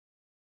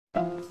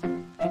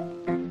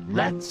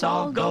Let's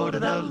all go to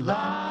the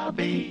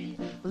lobby.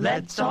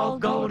 Let's all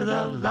go to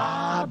the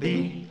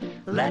lobby.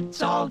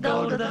 Let's all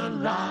go to the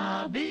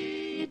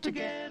lobby to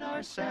get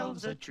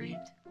ourselves a treat.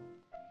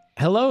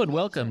 Hello and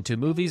welcome to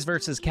Movies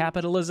vs.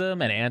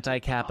 Capitalism, an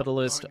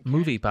anti-capitalist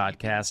movie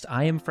podcast.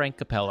 I am Frank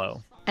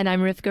Capello. And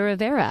I'm Rivka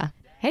Rivera.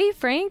 Hey,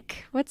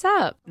 Frank. What's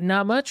up?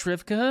 Not much,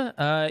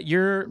 Rivka.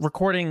 You're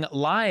recording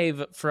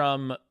live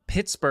from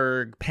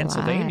Pittsburgh,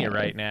 Pennsylvania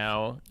right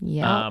now,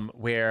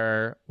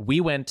 where we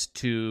went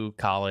to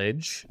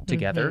college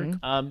together.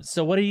 Mm-hmm.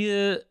 So what are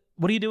you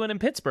doing in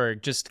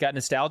Pittsburgh? Just got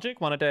nostalgic?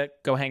 Wanted to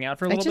go hang out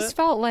for a little bit? I just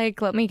felt like,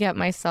 let me get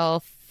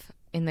myself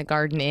in the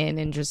Garden Inn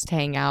and just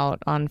hang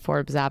out on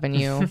Forbes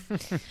Avenue.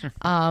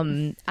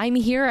 I'm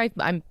here.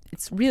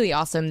 It's really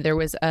awesome. There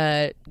was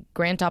a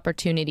grant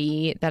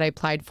opportunity that I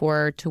applied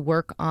for to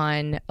work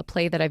on a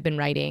play that I've been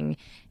writing.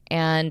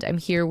 And I'm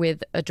here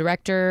with a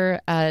director,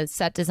 a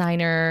set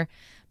designer,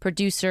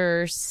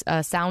 producer,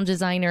 a sound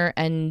designer.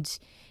 And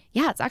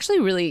yeah, it's actually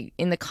really,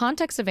 in the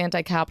context of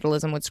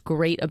anti-capitalism, what's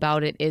great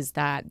about it is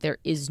that there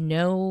is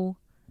no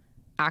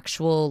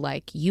actual,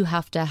 like, you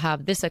have to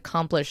have this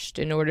accomplished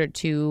in order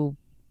to,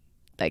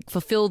 like,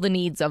 fulfill the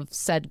needs of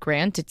said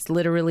grant. It's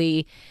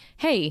literally,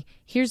 hey,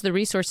 here's the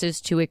resources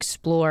to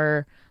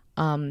explore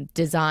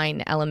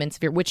design elements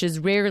of which is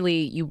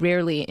you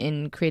rarely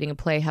in creating a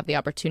play have the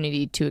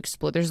opportunity to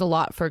explore. There's a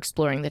lot for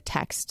exploring the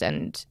text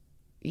and,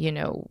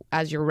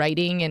 as you're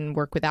writing and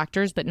work with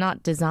actors, but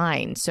not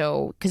design.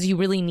 So, because you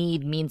really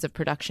need means of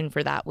production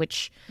for that,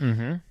 which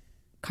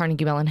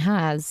Carnegie Mellon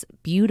has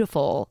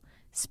beautiful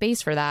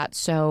space for that.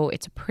 So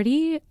it's a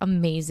pretty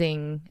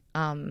amazing,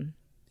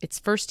 it's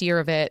first year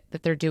of it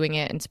that they're doing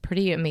it. And it's a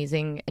pretty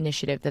amazing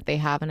initiative that they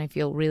have. And I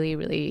feel really,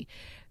 really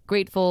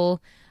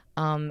grateful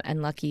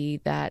and lucky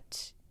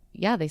that,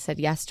 they said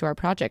yes to our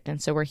project.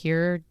 And so we're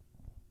here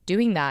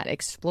doing that,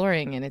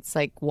 exploring, and it's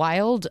like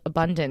wild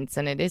abundance.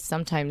 And it is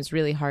sometimes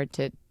really hard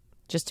to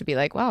be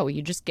like, wow,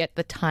 you just get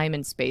the time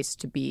and space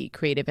to be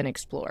creative and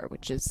explore,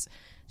 which is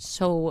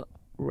so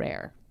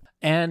rare.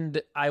 And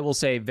I will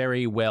say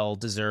very well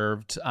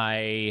deserved.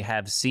 I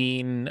have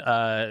seen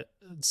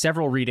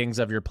several readings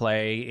of your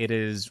play.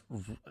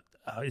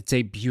 It's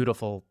a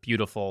beautiful,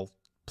 beautiful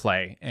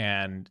play,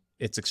 and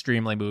it's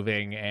extremely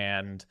moving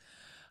and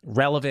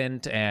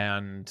relevant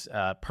and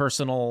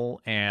personal.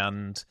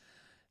 And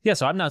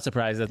so I'm not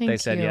surprised that they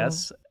said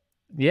yes.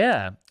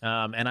 Yeah.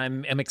 And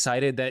I'm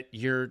excited that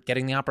you're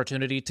getting the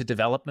opportunity to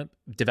develop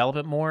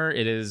it more.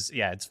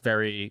 It's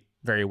very,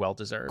 very well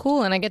deserved.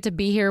 Cool. And I get to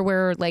be here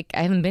where, like,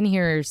 I haven't been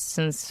here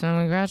since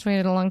I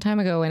graduated a long time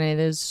ago. And it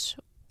is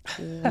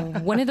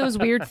one of those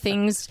weird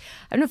things.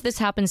 I don't know if this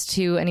happens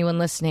to anyone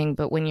listening,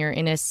 but when you're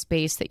in a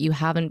space that you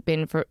haven't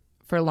been for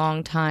a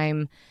long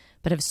time,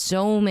 but have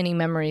so many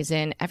memories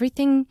in,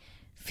 everything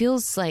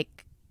feels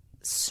like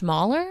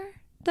smaller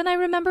than I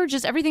remember.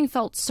 Just everything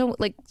felt so,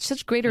 like,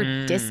 such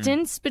greater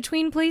distance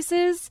between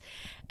places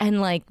and,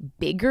 like,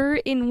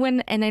 bigger and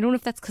I don't know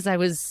if that's because I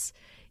was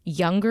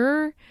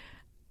younger.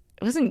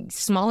 It wasn't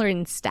smaller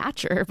in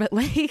stature, but,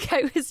 like,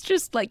 I was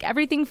just like,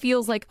 everything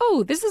feels like,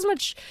 oh, this is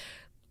much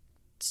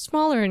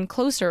smaller and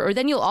closer. Or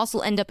then you'll also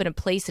end up in a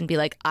place and be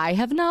like, I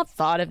have not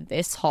thought of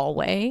this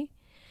hallway.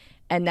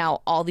 And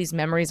now all these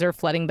memories are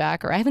flooding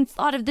back, or I haven't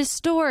thought of this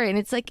store. And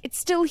it's like, it's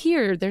still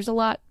here. There's a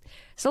lot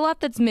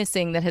that's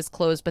missing that has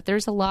closed, but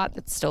there's a lot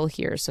that's still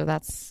here. So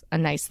that's a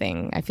nice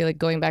thing. I feel like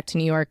going back to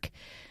New York,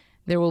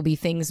 there will be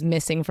things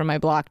missing from my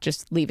block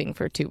just leaving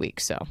for 2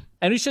 weeks. So,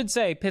 and we should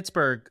say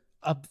Pittsburgh,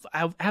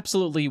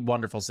 absolutely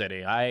wonderful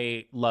city.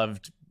 I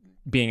loved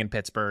being in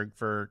Pittsburgh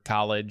for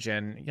college.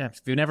 And if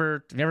you've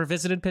never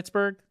visited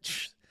Pittsburgh,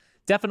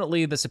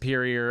 definitely the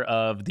superior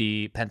of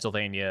the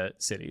Pennsylvania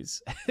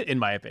cities, in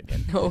my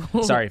opinion.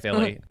 Sorry,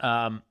 Philly.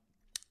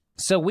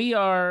 So we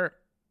are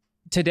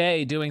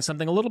today doing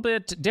something a little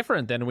bit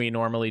different than we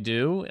normally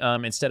do.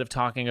 Instead of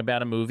talking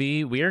about a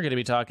movie, we are going to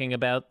be talking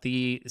about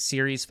the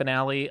series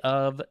finale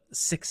of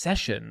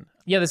Succession.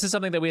 Yeah, this is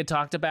something that we had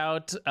talked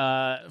about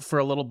for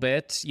a little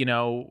bit.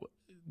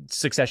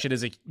 Succession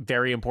is a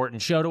very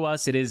important show to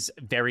us. It is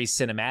very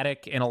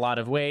cinematic in a lot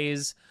of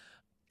ways.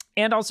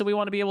 And also we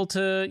want to be able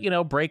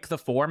to, break the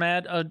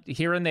format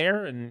here and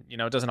there. And,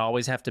 it doesn't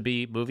always have to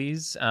be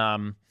movies.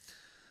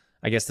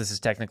 I guess this is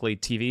technically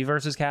TV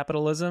versus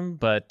capitalism.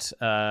 But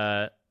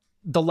the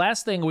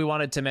last thing we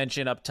wanted to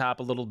mention up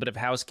top, a little bit of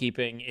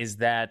housekeeping, is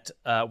that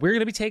we're going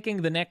to be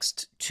taking the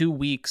next 2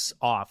 weeks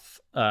off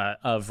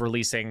of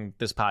releasing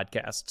this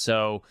podcast.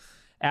 So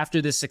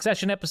after this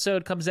Succession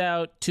episode comes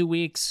out, 2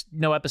 weeks,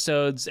 no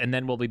episodes, and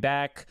then we'll be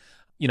back.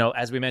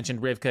 As we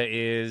mentioned, Rivka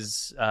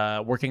is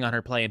working on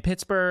her play in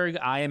Pittsburgh.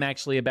 I am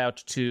actually about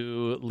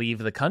to leave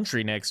the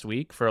country next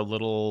week for a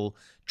little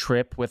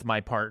trip with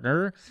my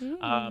partner.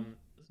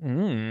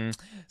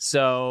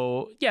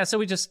 So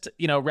we just,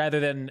 rather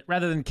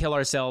than kill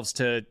ourselves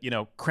to,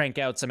 crank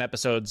out some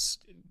episodes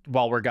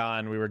while we're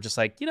gone, we were just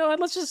like,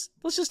 let's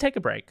just take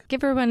a break.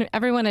 Give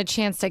everyone a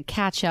chance to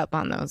catch up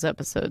on those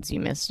episodes you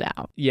missed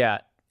out. Yeah.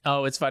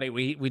 Oh, it's funny.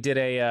 We did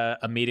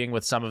a meeting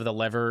with some of the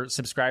Lever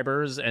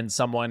subscribers, and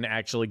someone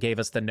actually gave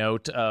us the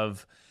note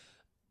of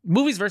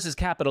Movies versus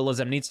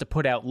Capitalism needs to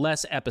put out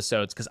less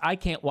episodes because I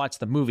can't watch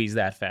the movies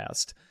that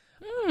fast,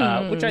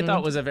 which I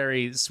thought was a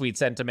very sweet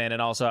sentiment.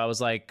 And also I was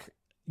like,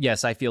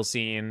 yes, I feel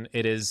seen.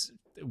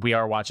 We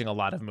are watching a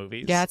lot of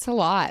movies. Yeah, it's a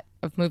lot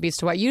of movies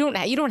to watch. You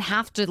don't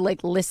have to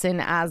like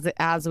listen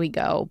as we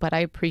go, but I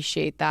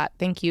appreciate that.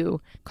 Thank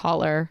you,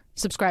 caller,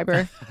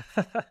 subscriber.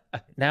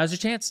 Now's your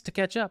chance to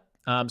catch up.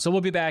 So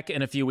we'll be back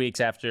in a few weeks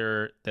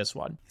after this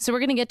one. So we're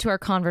going to get to our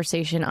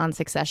conversation on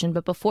Succession.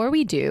 But before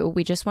we do,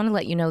 we just want to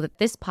let you know that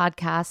this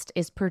podcast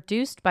is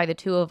produced by the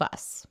two of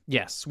us.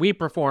 Yes, we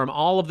perform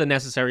all of the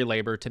necessary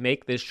labor to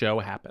make this show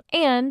happen.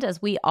 And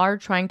as we are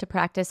trying to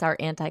practice our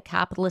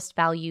anti-capitalist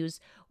values,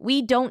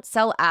 we don't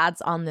sell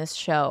ads on this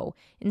show.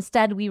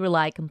 Instead, we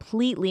rely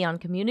completely on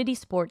community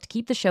support to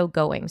keep the show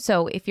going.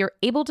 So if you're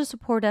able to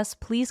support us,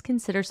 please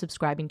consider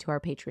subscribing to our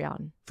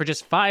Patreon. For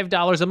just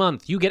 $5 a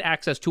month, you get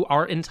access to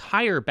our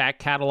entire back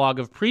catalog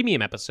of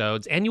premium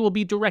episodes, and you will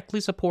be directly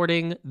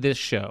supporting this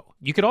show.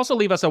 You could also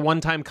leave us a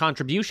one-time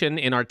contribution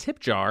in our tip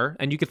jar,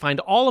 and you can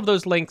find all of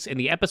those links in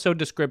the episode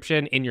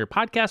description in your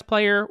podcast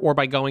player or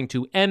by going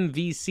to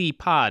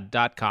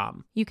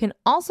mvcpod.com. You can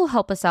also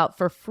help us out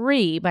for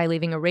free by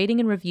leaving a rating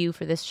and review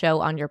for this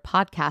show on your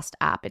podcast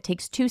app. It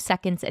takes 2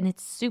 seconds, and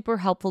it's super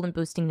helpful in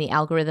boosting the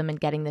algorithm and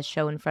getting this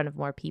show in front of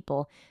more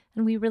people,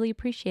 and we really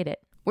appreciate it.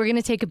 We're going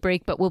to take a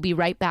break, but we'll be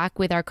right back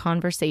with our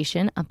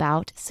conversation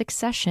about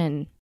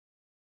Succession.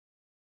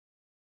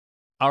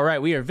 All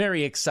right, we are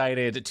very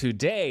excited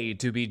today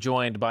to be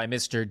joined by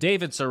Mr.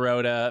 David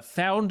Sirota,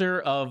 founder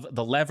of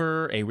The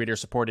Lever, a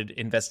reader-supported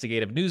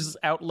investigative news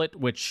outlet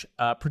which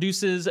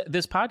produces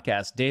this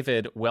podcast.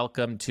 David,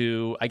 welcome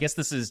to, I guess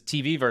this is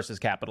TV versus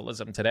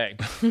capitalism today.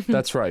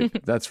 That's right.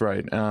 That's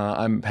right.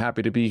 I'm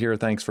happy to be here.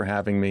 Thanks for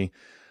having me.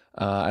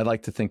 I'd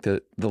like to think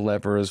that The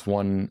Lever is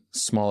one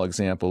small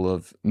example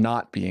of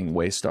not being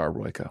Waystar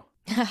Royco.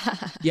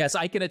 Yes,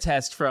 I can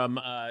attest from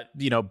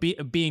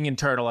being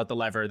internal at The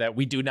Lever that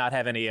we do not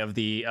have any of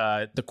the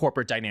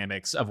corporate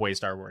dynamics of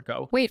Waystar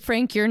Royco. Wait,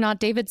 Frank, you're not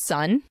David's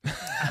son?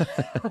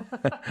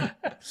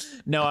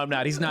 No, I'm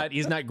not. He's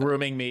not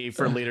grooming me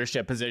for a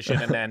leadership position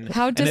and then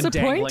How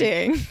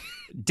disappointing.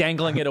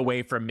 Dangling it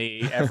away from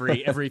me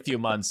every few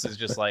months is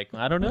just like,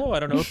 I don't know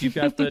if you've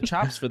got the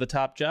chops for the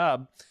top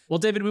job. Well,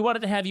 David, we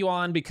wanted to have you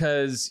on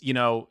because, you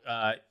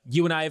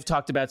and I have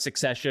talked about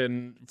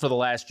Succession for the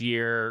last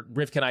year.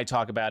 Rivka and I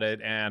talk about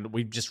it, and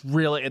we just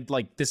really,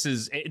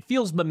 it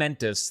feels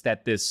momentous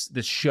that this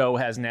show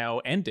has now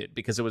ended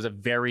because it was a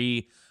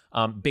very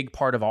big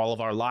part of all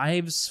of our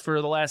lives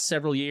for the last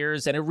several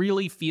years. And it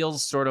really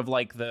feels sort of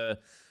like the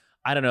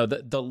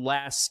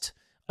last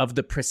of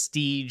the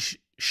prestige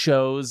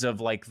shows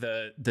of like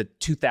the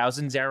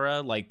 2000s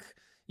era,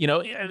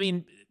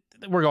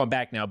 we're going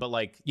back now, but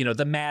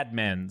the Mad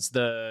Men's,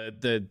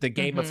 the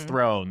Game of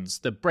Thrones,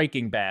 the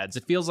Breaking Bads.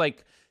 It feels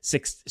like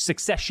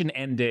Succession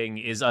ending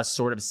is us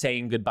sort of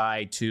saying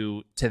goodbye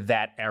to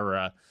that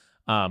era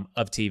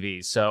of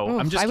TV. So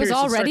I'm just I was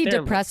curious already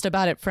depressed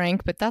about it,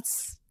 Frank, but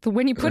that's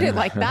when you put it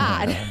like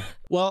that.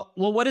 Well,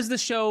 what has this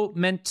show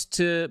meant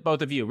to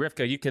both of you?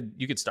 Rivka, you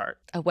could start.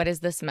 What has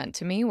this meant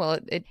to me? Well,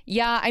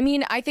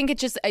 I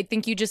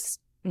think you just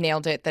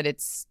nailed it, that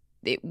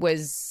it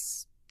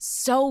was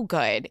so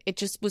good. It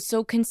just was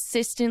so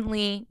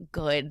consistently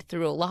good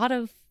through a lot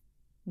of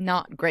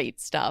not great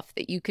stuff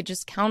that you could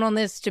just count on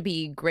this to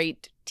be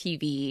great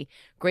TV,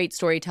 great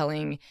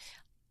storytelling.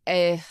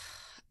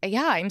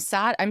 I'm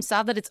sad. I'm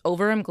sad that it's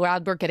over. I'm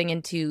glad we're getting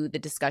into the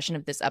discussion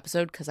of this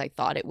episode because I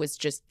thought it was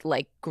just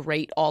like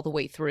great all the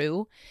way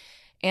through,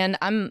 and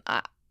I'm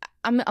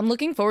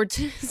looking forward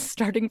to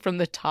starting from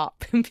the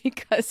top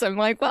because I'm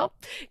like, well,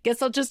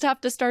 guess I'll just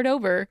have to start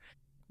over.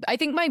 I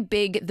think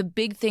the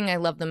big thing I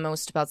love the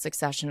most about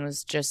Succession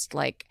was just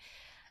like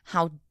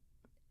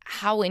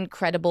how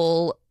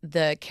incredible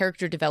the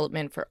character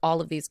development for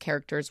all of these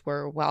characters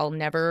were, while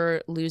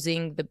never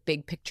losing the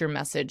big picture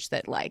message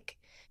that like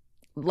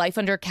life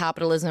under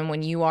capitalism,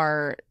 when you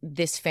are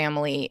this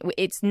family,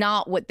 it's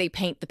not what they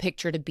paint the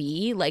picture to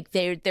be. Like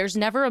there's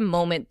never a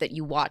moment that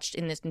you watched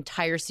in this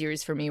entire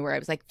series for me where I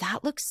was like,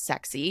 that looks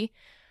sexy,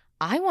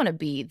 I want to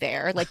be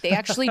there. Like they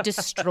actually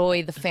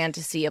destroy the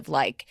fantasy of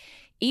like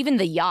even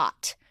the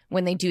yacht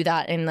when they do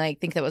that, and like, I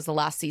think that was the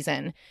last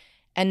season.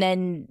 And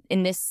then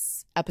in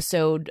this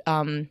episode,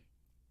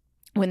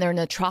 when they're in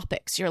the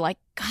tropics, you're like,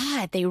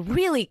 God, they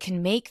really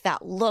can make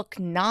that look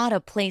not a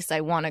place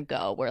I want to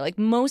go. Where like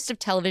most of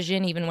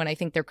television, even when I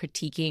think they're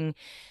critiquing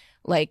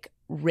like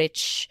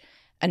rich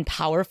and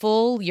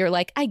powerful, you're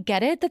like, I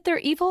get it that they're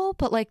evil,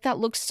 but like that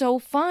looks so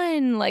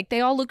fun. Like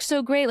they all look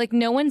so great. Like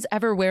no one's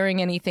ever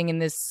wearing anything in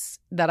this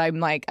that I'm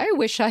like, I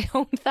wish I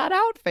owned that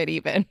outfit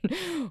even.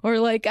 Or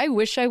like, I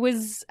wish I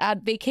was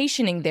at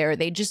vacationing there.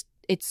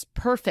 It's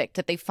perfect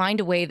that they find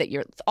a way that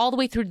you're all the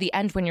way through to the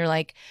end when you're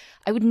like,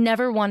 I would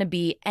never want to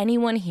be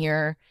anyone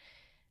here.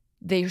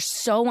 They're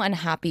so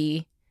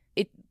unhappy.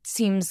 It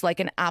seems like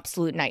an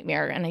absolute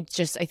nightmare. And I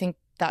think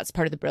that's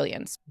part of the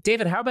brilliance.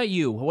 David, how about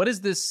you? What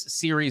has this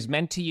series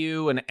meant to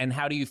you, and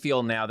how do you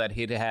feel now that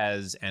it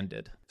has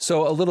ended?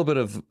 So a little bit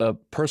of a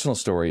personal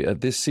story.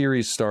 This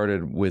series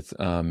started with,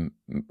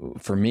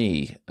 for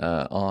me,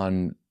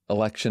 on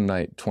election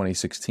night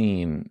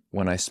 2016,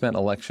 when I spent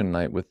election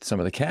night with some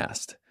of the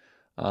cast.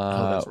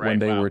 That's right. When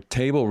they Wow. were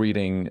table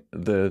reading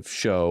the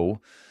show,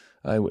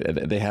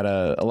 they had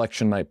a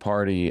election night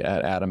party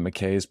at Adam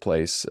McKay's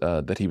place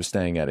that he was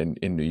staying at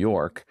in New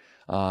York.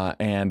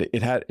 And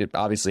it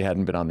obviously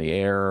hadn't been on the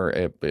air.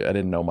 I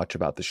didn't know much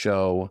about the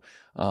show.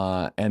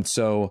 And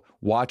so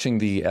watching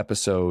the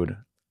episode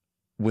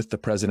with the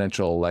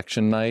presidential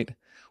election night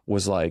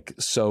was like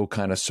so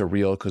kind of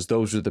surreal, because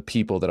those are the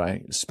people that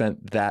I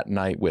spent that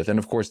night with. And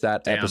of course,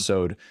 that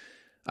episode,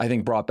 I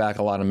think, brought back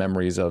a lot of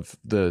memories of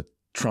the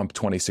Trump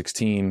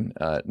 2016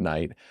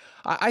 night.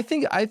 I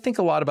think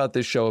a lot about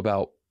this show,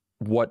 about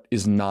what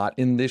is not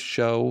in this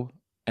show,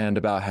 and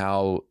about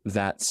how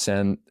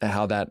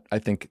that I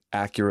think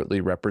accurately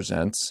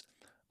represents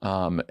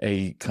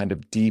a kind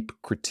of deep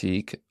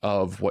critique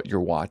of what you're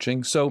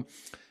watching. So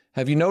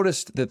have you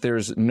noticed that there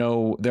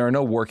are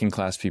no working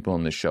class people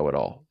in this show at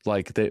all?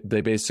 Like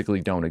they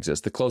basically don't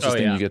exist. The closest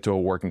thing you get to a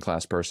working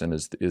class person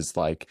is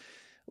like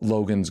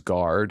Logan's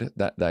guard.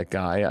 That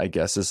guy, I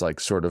guess, is like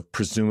sort of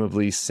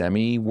presumably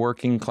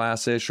semi-working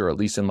classish, or at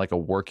least in like a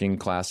working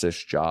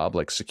classish job,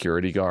 like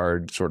security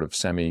guard, sort of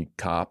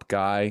semi-cop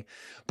guy.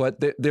 But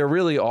there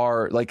really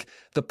are, like,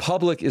 the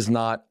public is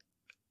not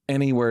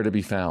anywhere to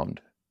be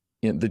found.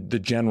 The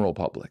general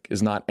public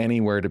is not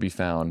anywhere to be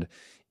found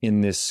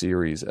in this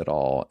series at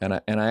all. And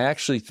I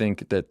actually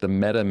think that the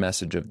meta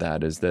message of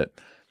that is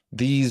that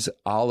these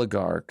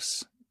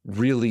oligarchs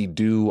really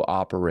do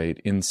operate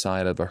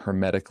inside of a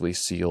hermetically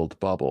sealed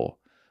bubble,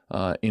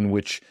 in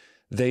which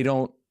they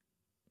don't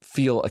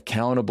feel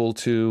accountable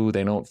to,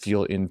 they don't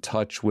feel in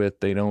touch with,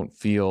 they don't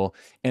feel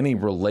any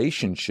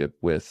relationship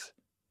with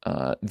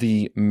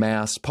the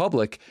mass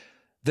public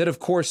that, of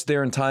course,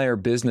 their entire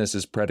business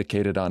is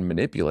predicated on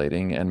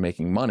manipulating and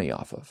making money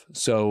off of.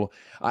 So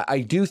I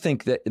do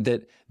think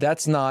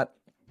that's not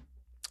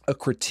a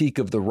critique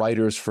of the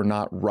writers for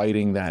not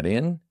writing that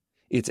in.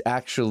 It's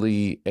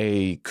actually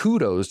a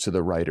kudos to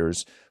the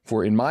writers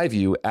for, in my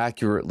view,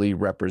 accurately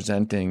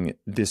representing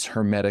this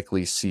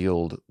hermetically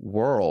sealed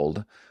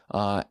world,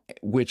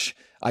 which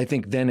I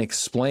think then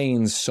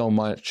explains so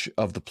much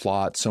of the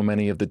plot, so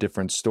many of the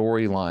different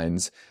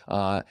storylines,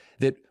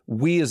 that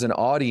we as an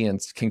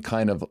audience can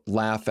kind of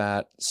laugh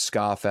at,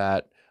 scoff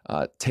at,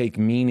 take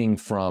meaning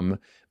from,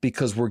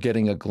 because we're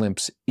getting a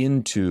glimpse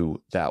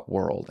into that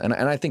world. And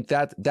I think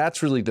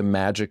that's really the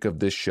magic of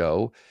this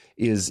show,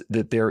 is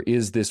that there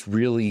is this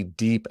really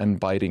deep and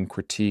biting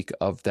critique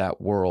of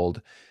that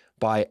world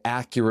by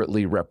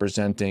accurately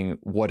representing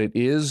what it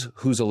is,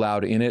 who's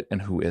allowed in it,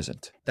 and who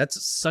isn't. That's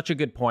such a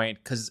good point,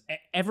 because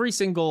every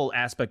single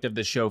aspect of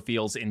the show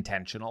feels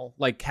intentional.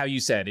 Like how you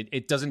said,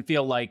 it doesn't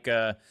feel like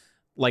a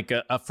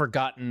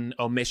forgotten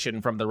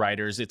omission from the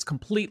writers. It's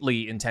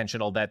completely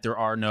intentional that there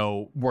are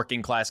no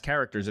working class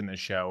characters in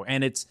this show.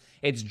 And it's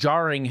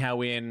jarring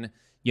how in,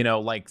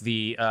 like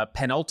the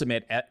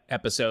penultimate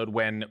episode,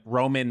 when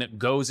Roman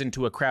goes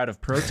into a crowd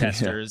of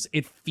protesters,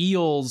 it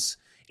feels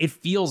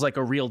like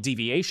a real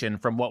deviation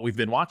from what we've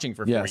been watching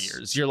for 4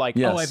 years. You're like,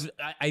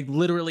 I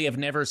literally have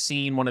never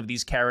seen one of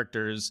these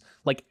characters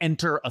like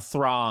enter a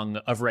throng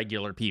of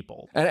regular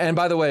people. And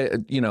by the way,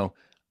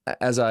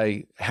 as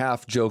I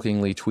half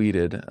jokingly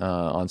tweeted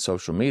on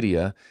social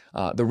media,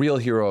 the real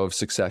hero of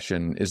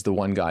Succession is the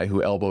one guy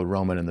who elbowed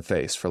Roman in the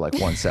face for like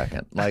 1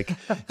 second. Like,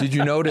 did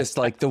you notice,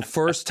 like, the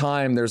first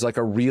time there's like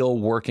a real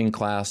working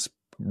class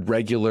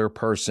regular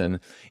person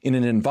in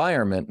an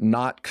environment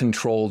not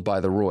controlled by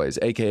the Roys,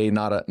 aka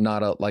not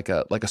a like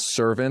a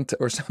servant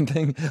or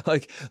something,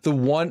 like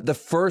the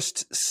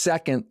first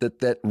second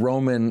that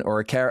Roman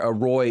or a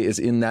Roy is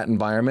in that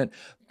environment,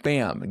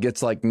 bam,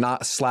 gets like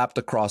not slapped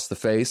across the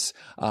face.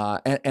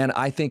 And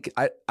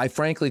I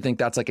frankly think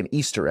that's like an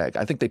Easter egg.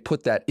 I think they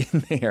put that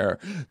in there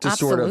to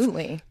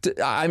Absolutely.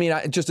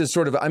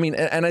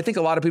 and I think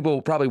a lot of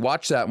people probably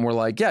watch that and were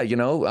like, yeah,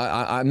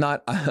 I'm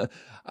not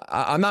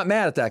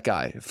mad at that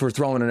guy for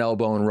throwing an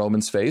elbow in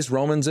Roman's face.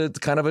 Roman's a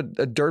kind of a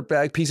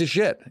dirtbag piece of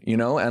shit,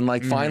 and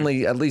like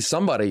finally at least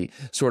somebody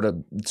sort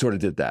of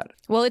did that.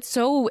 Well, it's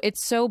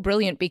so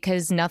brilliant,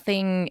 because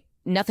nothing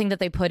that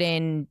they put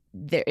in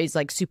there is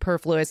like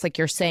superfluous, like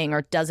you're saying,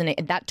 or doesn't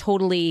it? That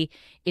totally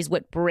is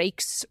what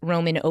breaks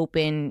Roman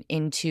open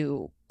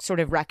into sort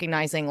of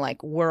recognizing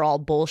like we're all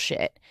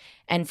bullshit.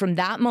 And from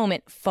that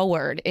moment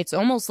forward, it's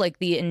almost like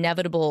the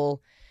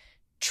inevitable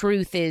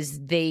truth is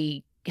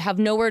they have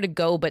nowhere to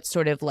go but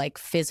sort of like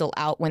fizzle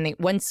out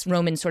once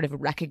Roman sort of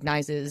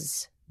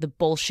recognizes the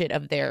bullshit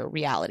of their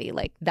reality.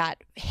 Like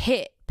that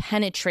hit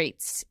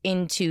penetrates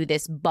into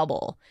this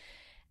bubble,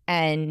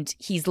 and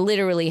he's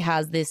literally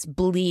has this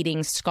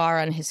bleeding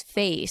scar on his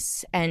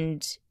face,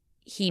 and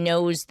he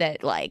knows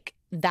that like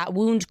that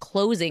wound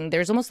closing,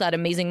 there's almost that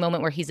amazing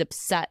moment where he's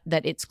upset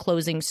that it's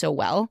closing so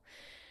well,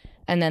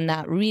 and then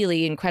that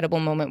really incredible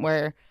moment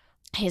where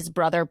his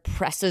brother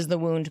presses the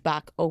wound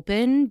back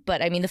open.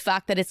 But I mean, the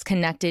fact that it's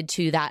connected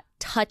to that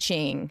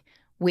touching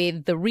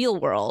with the real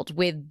world,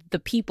 with the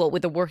people,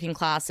 with the working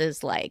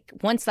classes, like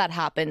once that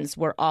happens,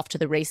 we're off to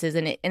the races,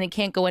 and it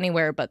can't go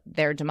anywhere but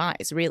their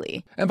demise,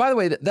 really. And by the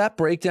way, that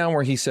breakdown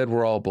where he said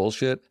we're all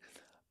bullshit,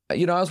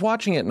 you know, I was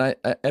watching it, and I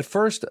at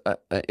first,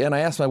 and I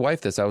asked my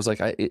wife this. I was like,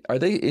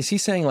 is he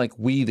saying like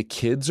we the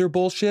kids are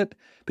bullshit?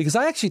 Because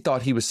I actually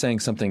thought he was saying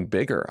something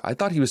bigger. I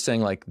thought he was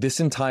saying like this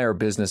entire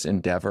business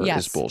endeavor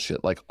is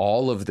bullshit. Like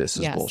all of this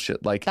is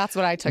bullshit. Like that's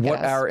what I took.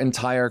 What our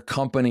entire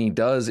company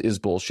does is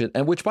bullshit.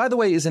 And which, by the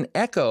way, is an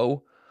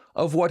echo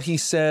of what he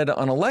said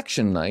on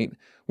election night,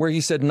 where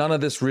he said none of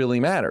this really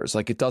matters.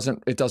 Like it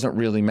doesn't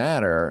really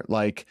matter.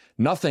 Like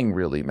nothing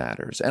really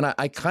matters. And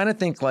I kind of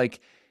think like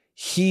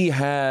he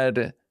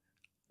had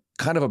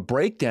kind of a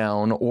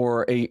breakdown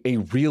or a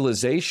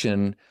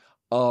realization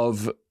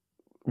of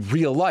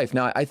real life.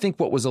 Now, I think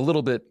what was a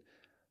little bit,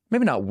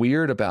 maybe not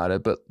weird about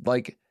it, but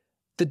like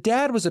the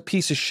dad was a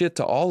piece of shit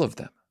to all of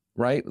them,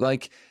 right?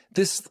 Like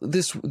this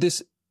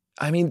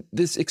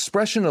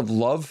expression of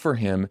love for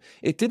him,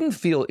 it didn't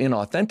feel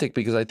inauthentic,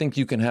 because I think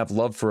you can have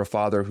love for a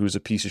father who's a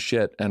piece of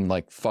shit and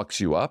like fucks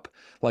you up.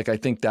 Like, I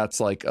think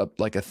that's like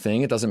a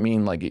thing. It doesn't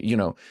mean like, you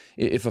know,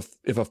 if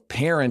a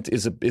parent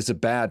is a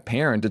bad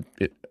parent,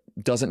 it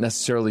doesn't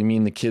necessarily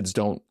mean the kids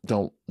don't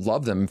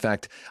love them. In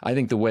fact, I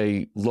think the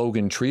way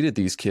Logan treated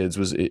these kids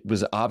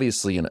was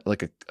obviously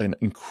an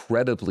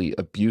incredibly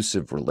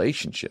abusive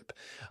relationship.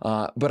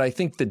 But I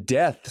think the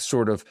death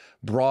sort of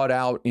brought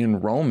out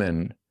in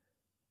Roman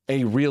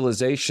a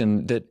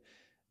realization that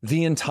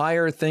the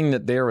entire thing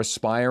that they're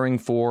aspiring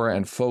for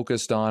and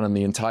focused on, and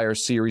the entire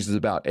series is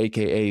about,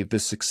 AKA the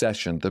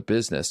succession, the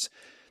business,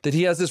 that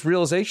he has this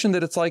realization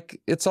that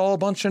it's all a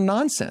bunch of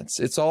nonsense.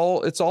 It's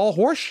all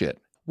horseshit.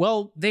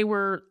 Well, they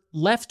were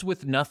left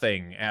with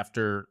nothing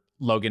after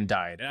Logan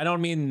died. And I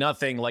don't mean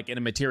nothing like in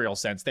a material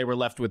sense. They were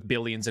left with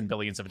billions and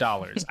billions of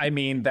dollars. I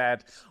mean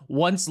that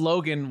once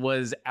Logan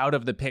was out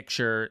of the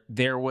picture,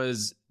 there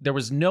was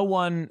no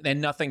one and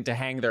nothing to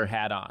hang their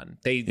hat on.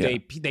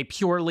 They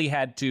purely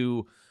had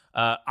to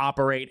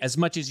operate as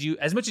much as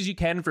you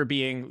can for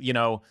being, you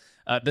know,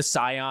 the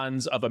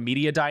scions of a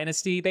media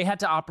dynasty. They had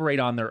to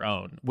operate on their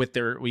own with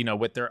their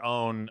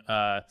own.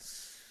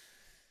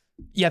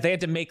 They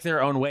had to make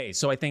their own way.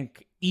 So I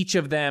think each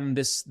of them,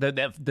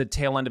 the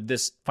tail end of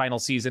this final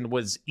season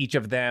was each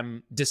of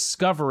them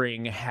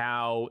discovering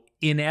how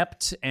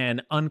inept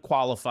and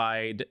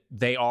unqualified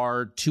they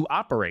are to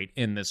operate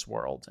in this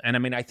world. And I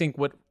mean, I think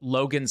what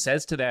Logan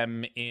says to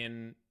them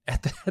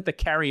at the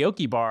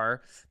karaoke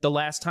bar, the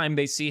last time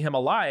they see him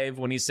alive,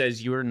 when he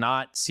says, "You're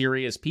not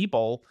serious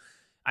people."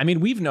 I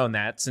mean, we've known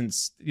that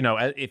since, you know,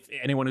 if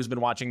anyone who's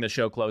been watching the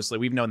show closely,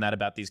 we've known that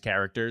about these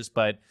characters.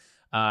 But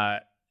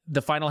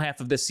the final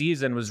half of this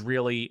season was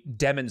really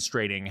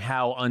demonstrating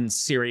how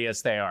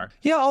unserious they are.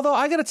 Yeah, although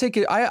I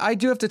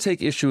do have to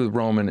take issue with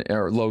Roman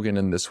or Logan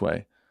in this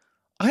way.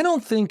 I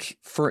don't think,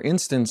 for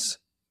instance,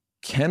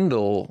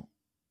 Kendall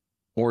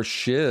or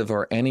Shiv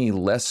are any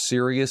less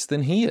serious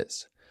than he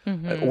is,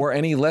 or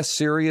any less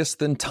serious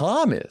than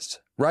Tom is,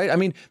 right? I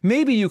mean,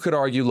 maybe you could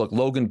argue, look,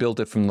 Logan built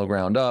it from the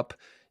ground up,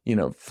 you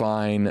know,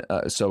 fine.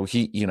 So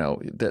he, you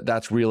know,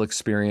 that's real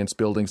experience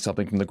building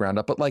something from the ground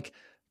up. But like,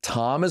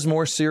 Tom is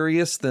more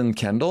serious than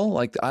Kendall.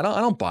 Like, I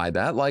don't buy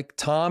that. Like,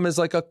 Tom is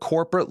like a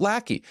corporate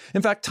lackey.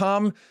 In fact,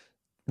 Tom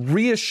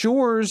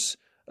reassures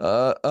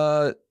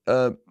the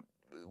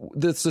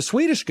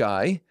Swedish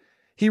guy.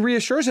 He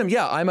reassures him,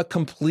 yeah, I'm a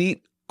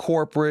complete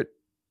corporate,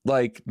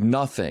 like,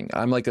 nothing.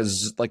 I'm like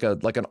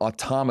an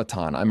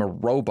automaton. I'm a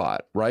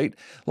robot, right?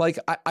 Like,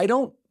 I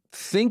don't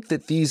think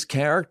that these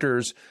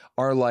characters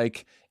are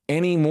like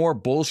any more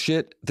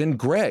bullshit than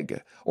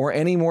Greg, or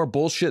any more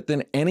bullshit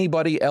than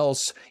anybody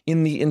else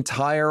in the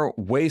entire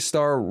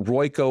Waystar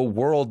Royco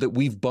world that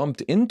we've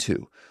bumped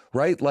into,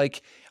 right?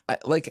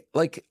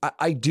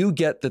 I do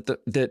get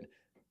that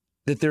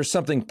there's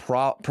something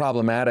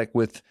problematic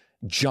with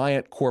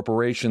giant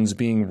corporations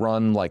being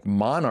run like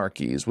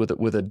monarchies,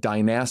 with a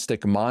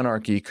dynastic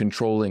monarchy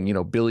controlling, you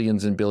know,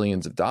 billions and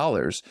billions of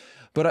dollars.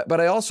 But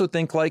I also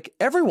think like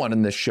everyone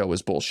in this show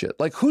is bullshit.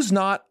 Like, who's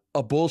not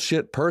a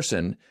bullshit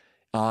person?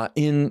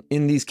 In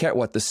these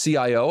the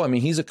CIO, I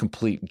mean, he's a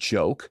complete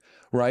joke,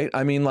 right?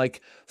 I mean, like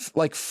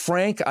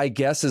Frank, I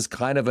guess, is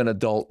kind of an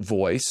adult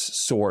voice,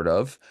 sort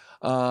of.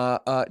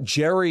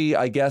 Jerry,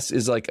 I guess,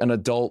 is like an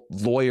adult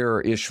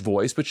lawyer-ish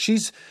voice, but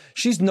she's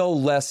no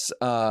less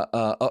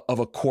of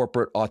a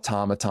corporate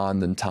automaton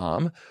than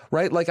Tom,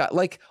 right?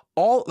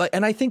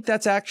 And I think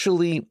that's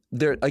actually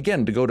there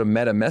again, to go to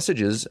meta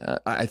messages.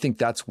 I think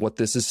that's what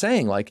this is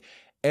saying. Like,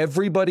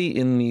 everybody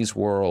in these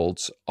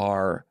worlds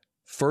are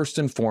first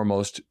and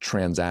foremost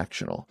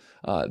transactional.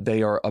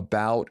 They are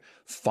about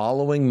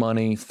following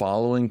money,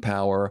 following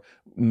power,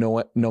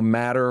 no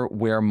matter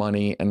where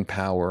money and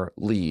power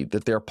lead.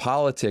 That their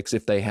politics,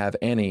 if they have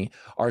any,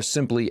 are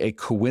simply a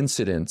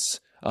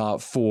coincidence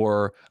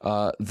for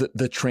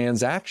the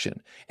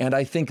transaction. And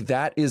I think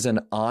that is an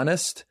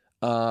honest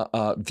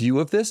view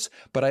of this,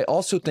 but I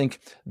also think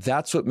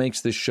that's what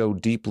makes this show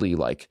deeply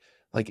like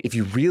if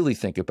you really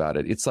think about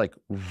it, it's like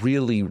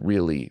really,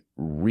 really,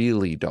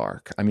 really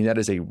dark. I mean, that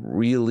is a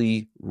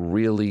really,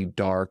 really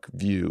dark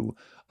view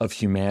of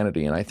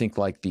humanity. And I think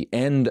like the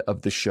end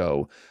of the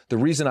show, the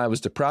reason I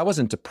was depressed, I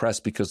wasn't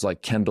depressed because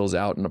like Kendall's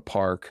out in a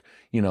park,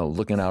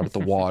 looking out at the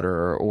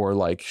water, or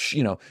like,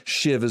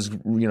 Shiv is,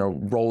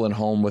 rolling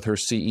home with her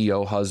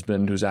CEO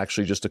husband, who's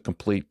actually just a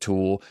complete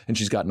tool, and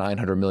she's got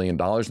 $900 million in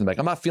the bank.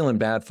 I'm not feeling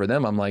bad for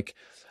them.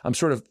 I'm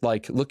sort of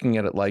like looking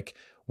at it like,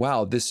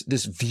 wow, this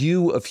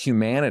view of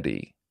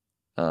humanity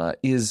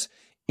is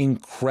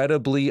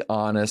incredibly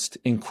honest,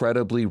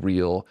 incredibly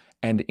real,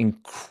 and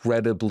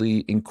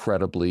incredibly,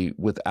 incredibly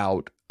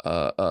without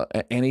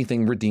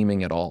anything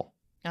redeeming at all.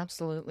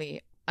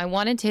 Absolutely. I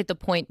wanted to hit the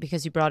point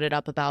because you brought it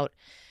up about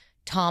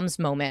Tom's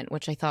moment,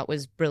 which I thought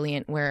was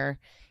brilliant, where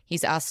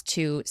he's asked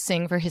to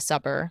sing for his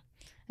supper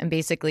and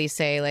basically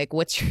say, like,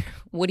 what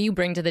do you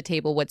bring to the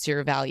table? What's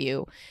your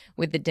value,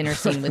 with the dinner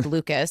scene with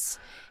Lucas?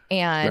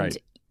 And, Right.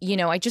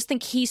 I just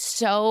think he's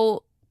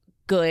so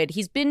good.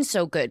 He's been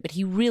so good, but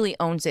he really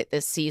owns it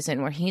this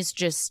season, where he's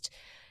just,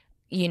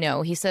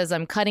 he says,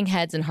 I'm cutting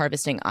heads and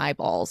harvesting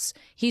eyeballs.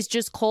 He's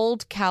just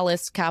cold,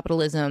 callous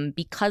capitalism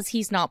because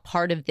he's not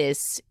part of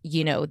this,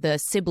 the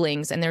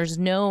siblings, and there's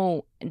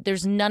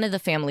none of the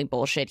family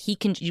bullshit.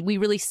 We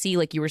really see,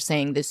 like you were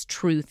saying, this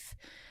truth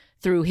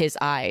through his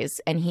eyes,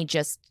 and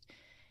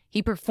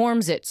he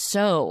performs it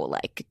so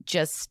like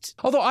just.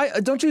 Although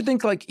don't you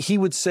think like he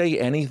would say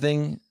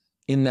anything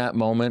in that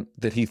moment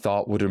that he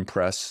thought would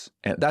impress,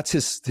 and that's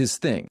his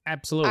thing.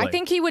 Absolutely. I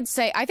think he would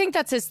say, I think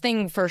that's his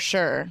thing for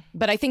sure,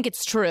 but I think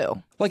it's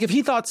true. Like if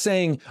he thought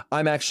saying,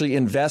 I'm actually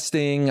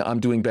investing, I'm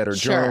doing better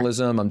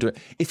journalism,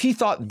 if he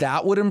thought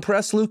that would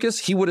impress Lucas,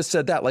 he would have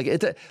said that.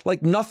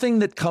 Like nothing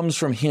that comes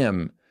from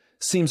him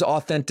seems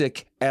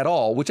authentic at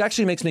all, which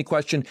actually makes me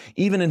question,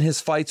 even in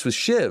his fights with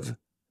Shiv,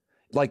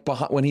 like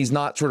when he's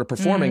not sort of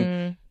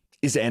performing,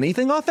 is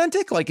anything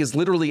authentic? Like, is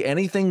literally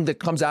anything that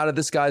comes out of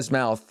this guy's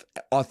mouth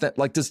authentic?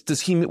 Like,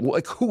 does he,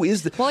 like, who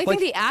is the? Well, I think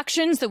the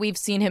actions that we've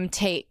seen him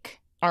take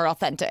are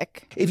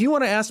authentic. If you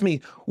want to ask me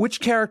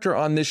which character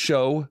on this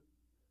show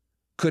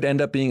could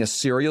end up being a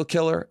serial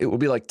killer, it would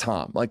be like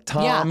Tom. Like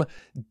Tom,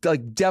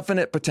 like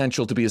definite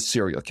potential to be a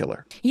serial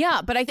killer.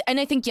 Yeah, but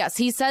I think, yes,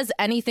 he says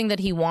anything that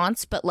he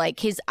wants, but like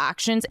his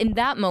actions in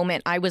that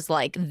moment, I was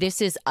like,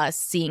 this is us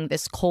seeing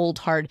this cold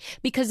hard,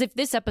 because if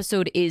this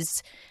episode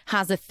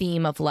has a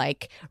theme of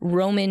like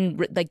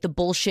Roman, like the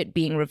bullshit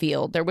being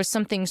revealed, there was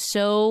something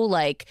so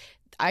like,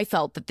 I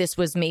felt that this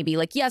was maybe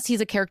like, yes, he's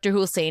a character who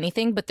will say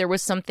anything, but there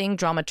was something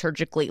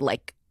dramaturgically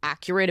like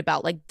accurate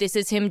about like, this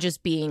is him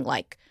just being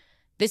like,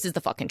 this is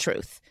the fucking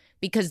truth,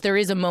 because there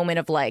is a moment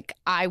of like,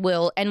 I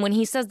will. And when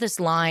he says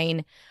this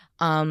line,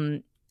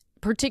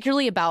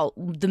 particularly about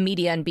the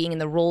media and being in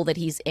the role that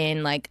he's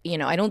in, like,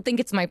 I don't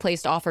think it's my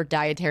place to offer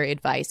dietary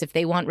advice. If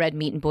they want red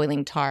meat and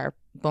boiling tar,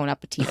 bon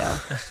appetito.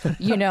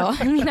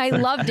 I mean, I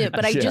loved it,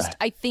 but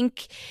I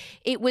think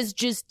it was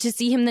just to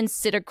see him then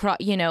sit across,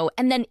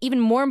 and then even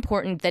more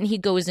important, then he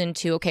goes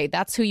into, okay,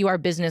 that's who you are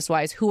business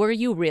wise. Who are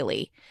you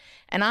really?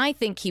 And I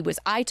think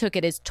I took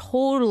it as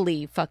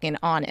totally fucking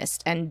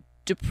honest and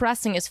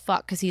depressing as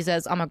fuck, because he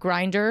says, I'm a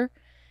grinder.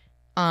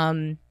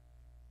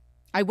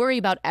 I worry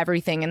about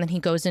everything. And then he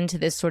goes into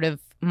this sort of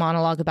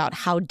monologue about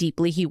how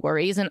deeply he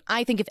worries. And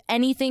I think if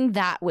anything,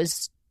 that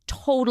was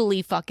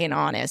totally fucking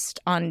honest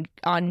on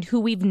who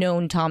we've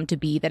known Tom to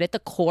be, that at the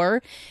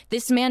core,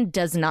 this man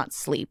does not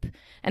sleep.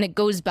 And it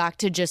goes back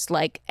to just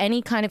like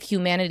any kind of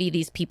humanity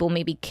these people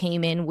maybe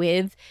came in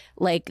with,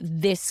 like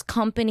this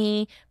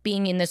company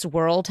being in this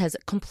world has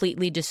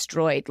completely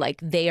destroyed.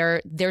 Like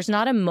there's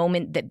not a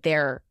moment that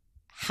they're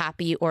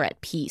happy or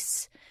at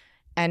peace.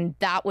 And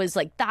that was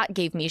like, that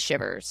gave me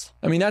shivers.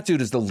 I mean, that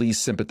dude is the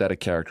least sympathetic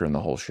character in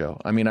the whole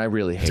show. I mean, I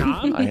really hate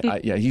Tom? him.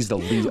 Yeah, he's the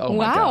least. Oh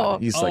my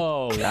God. He's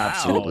like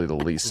absolutely the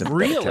least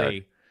sympathetic character.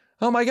 Really?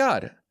 Oh my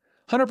God.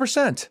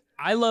 100%.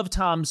 I love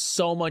Tom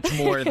so much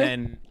more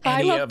than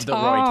any of the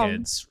Roy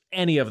kids.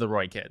 Any of the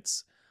Roy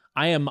kids.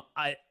 I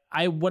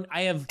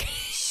have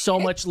so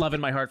much love in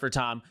my heart for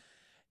Tom.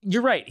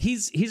 You're right.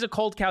 He's a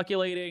cold,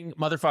 calculating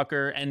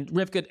motherfucker. And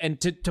Rivka,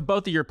 and to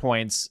both of your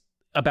points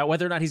about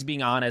whether or not he's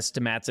being honest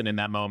to Matsson in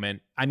that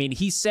moment. I mean,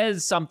 he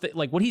says something,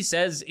 like what he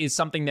says is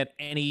something that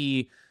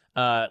any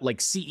like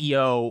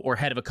CEO or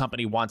head of a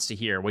company wants to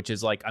hear, which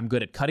is like, I'm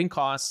good at cutting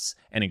costs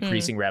and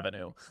increasing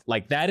revenue.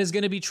 Like that is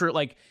going to be true.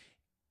 Like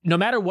no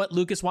matter what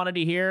Lucas wanted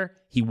to hear,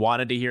 he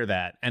wanted to hear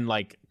that. And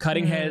like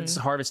cutting heads,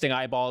 harvesting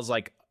eyeballs,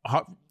 like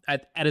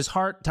at his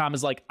heart, Tom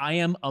is like, I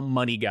am a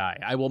money guy.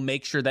 I will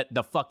make sure that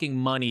the fucking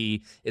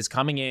money is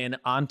coming in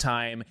on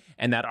time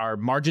and that our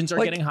margins are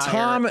like, getting higher.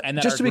 Tom, and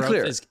that just to be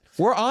clear, is...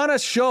 we're on a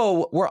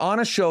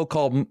show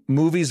called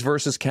Movies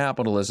versus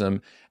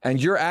Capitalism,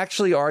 and you're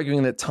actually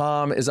arguing that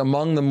Tom is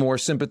among the more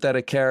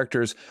sympathetic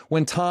characters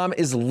when Tom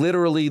is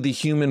literally the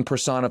human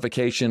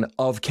personification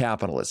of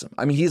capitalism.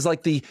 I mean, he's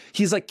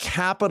like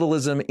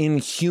capitalism in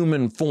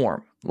human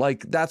form.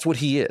 Like that's what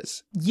he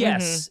is.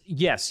 Yes,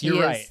 yes, you're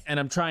He right. is. And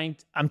I'm trying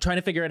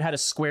to figure out how to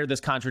square this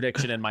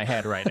contradiction in my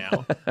head right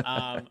now.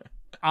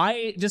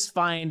 I just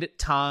find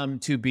Tom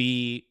to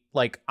be,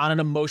 like, on an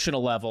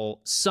emotional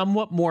level,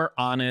 somewhat more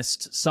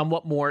honest,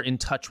 somewhat more in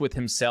touch with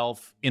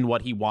himself in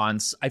what he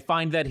wants. I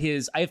found that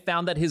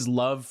his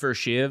love for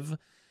Shiv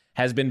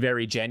has been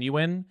very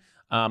genuine.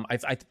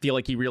 I feel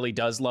like he really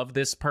does love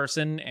this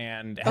person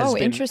and has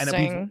been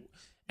interesting.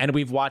 and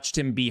we've watched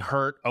him be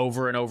hurt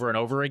over and over and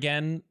over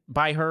again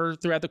by her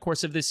throughout the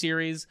course of this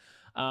series.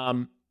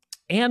 And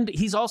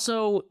he's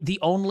also the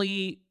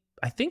only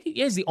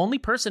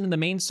person in the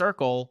main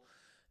circle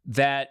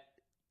that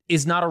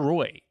is not a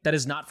Roy, that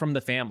is not from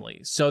the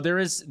family. So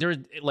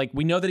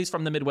we know that he's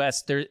from the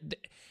Midwest.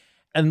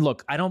 And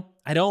look, I'm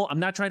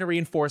not trying to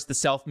reinforce the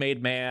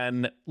self-made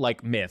man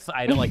like myth.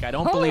 I don't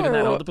believe in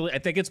that. I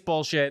think it's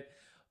bullshit.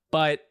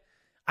 But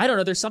I don't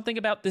know. There's something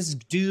about this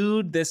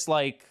dude, this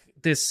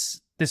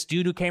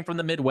dude who came from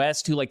the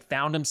Midwest who like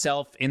found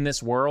himself in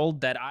this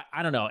world that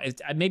I don't know.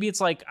 Maybe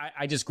it's like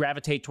I just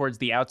gravitate towards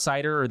the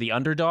outsider or the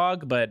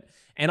underdog,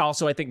 and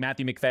also I think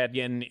Matthew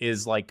McFadden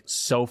is like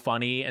so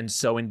funny and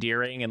so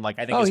endearing, and like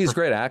I think he's a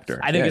great actor.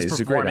 I think his he's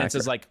a great performance actor.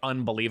 is like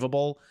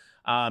unbelievable.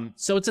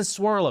 So it's a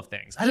swirl of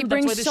things. I He think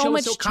that's why brings this so show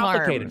much is so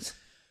complicated. charm.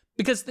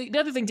 Because the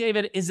other thing,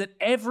 David, is that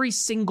every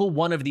single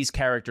one of these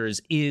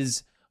characters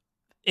is,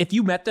 if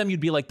you met them, you'd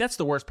be like, that's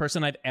the worst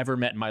person I've ever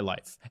met in my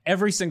life.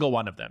 Every single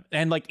one of them.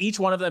 And like each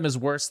one of them is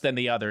worse than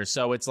the other.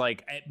 So it's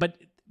like, but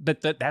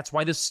that's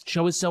why this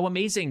show is so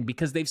amazing,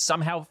 because they've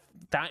somehow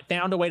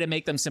found a way to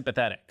make them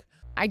sympathetic.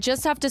 I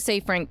just have to say,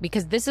 Frank,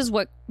 because this is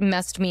what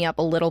messed me up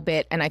a little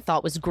bit and I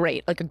thought was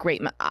great, like a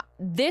great...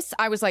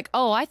 I was like,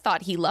 oh, I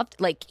thought he loved...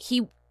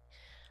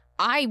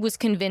 I was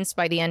convinced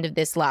by the end of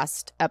this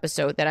last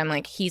episode that I'm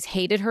like, he's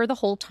hated her the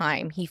whole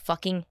time. He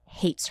fucking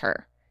hates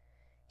her.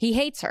 He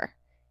hates her.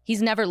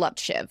 He's never loved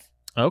Shiv.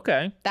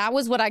 Okay. That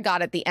was what I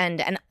got at the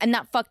end. And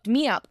that fucked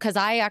me up because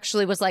I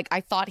actually was like,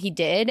 I thought he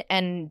did.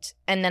 And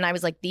then I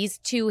was like, these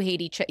two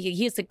hate each other.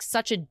 He is like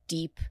such a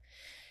deep...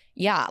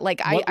 Yeah,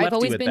 like I've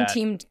always been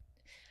teamed...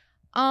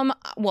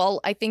 Well,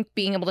 I think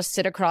being able to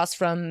sit across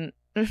from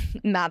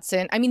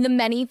Matsson, I mean, the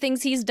many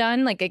things he's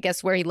done, like I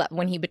guess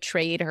when he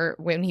betrayed her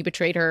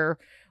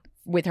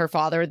with her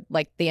father,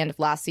 like the end of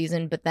last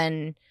season, but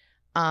then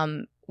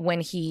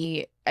when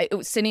he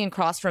sitting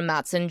across from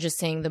Matsson, just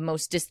saying the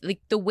most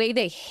like the way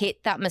they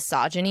hit that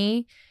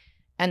misogyny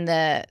and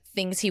the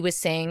things he was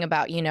saying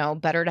about,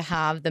 better to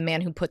have the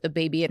man who put the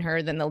baby in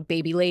her than the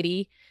baby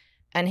lady,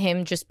 and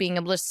him just being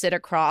able to sit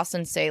across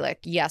and say like,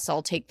 yes,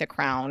 I'll take the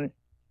crown.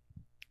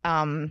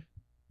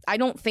 I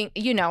don't think,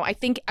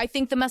 I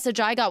think the message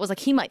I got was like,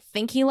 he might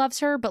think he loves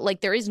her, but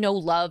like there is no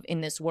love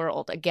in this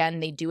world. Again,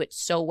 they do it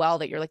so well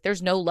that you're like,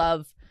 there's no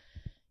love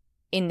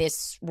in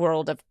this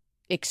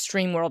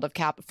extreme world of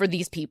cap for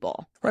these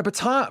people. Right. But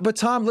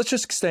Tom, let's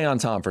just stay on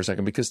Tom for a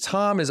second, because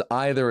Tom is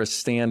either a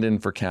stand-in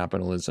for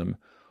capitalism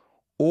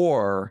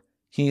or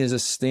he is a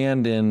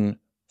stand-in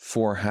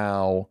for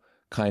how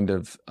kind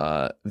of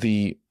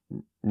the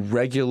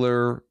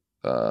regular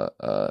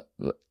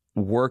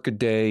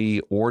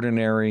workaday,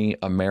 ordinary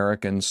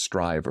American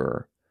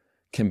striver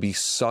can be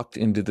sucked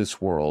into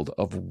this world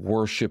of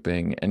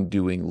worshiping and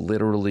doing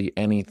literally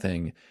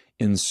anything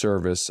in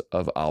service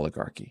of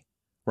oligarchy.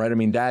 Right? I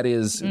mean, that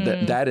is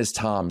that is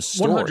Tom's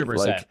story.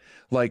 100%.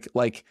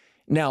 Like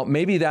now,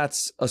 maybe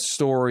that's a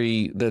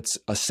story that's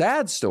a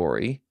sad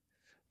story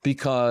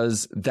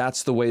because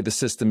that's the way the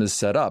system is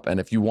set up. And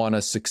if you want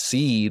to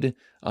succeed,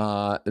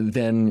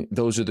 then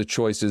those are the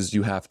choices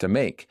you have to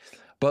make.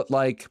 But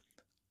like,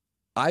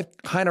 I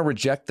kind of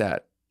reject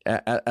that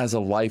as a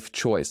life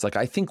choice. Like,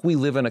 I think we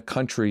live in a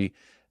country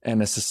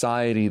and a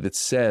society that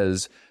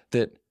says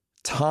that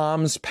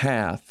Tom's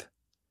path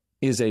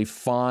is a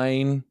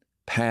fine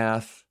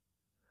path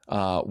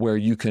where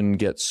you can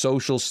get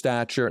social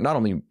stature, not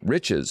only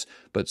riches,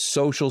 but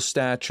social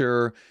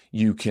stature.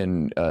 You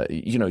can,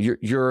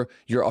 you're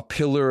a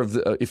pillar of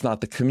the, if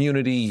not the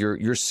community,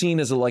 you're seen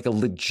as like a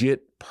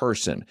legit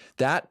person.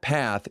 That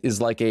path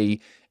is like a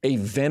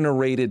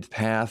venerated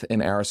path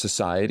in our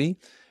society.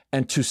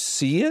 And to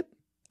see it,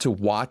 to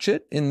watch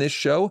it in this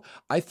show,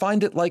 I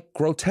find it like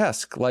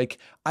grotesque. Like,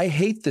 I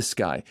hate this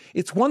guy.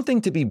 It's one thing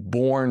to be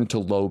born to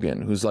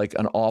Logan, who's like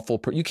an awful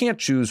person. You can't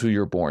choose who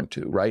you're born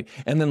to, right?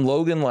 And then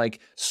Logan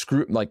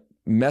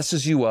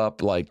messes you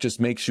up, like just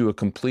makes you a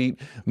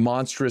complete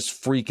monstrous,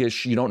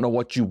 freakish, you don't know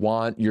what you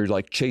want. You're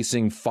like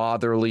chasing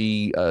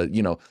fatherly,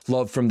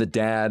 love from the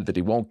dad that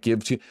he won't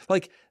give to you.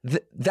 Like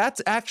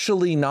that's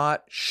actually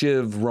not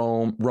Shiv,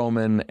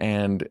 Roman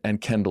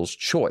and Kendall's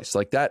choice.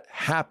 Like that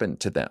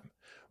happened to them.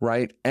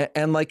 Right.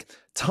 And like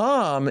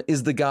Tom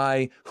is the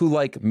guy who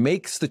like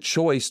makes the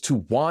choice to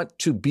want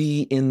to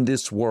be in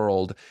this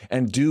world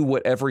and do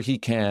whatever he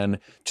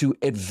can to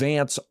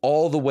advance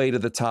all the way to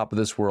the top of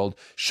this world,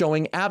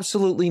 showing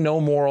absolutely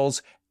no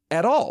morals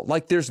at all.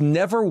 Like there's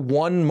never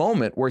one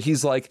moment where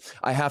he's like,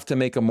 I have to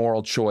make a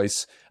moral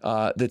choice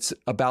that's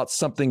about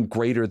something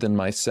greater than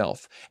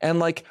myself. And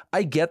like,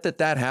 I get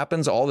that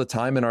happens all the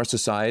time in our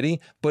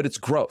society, but it's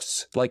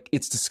gross. Like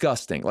it's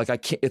disgusting. Like I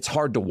can't, it's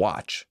hard to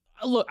watch.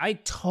 Look, I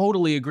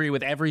totally agree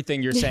with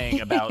everything you're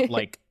saying about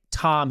like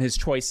Tom, his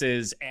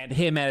choices, and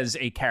him as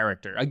a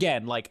character.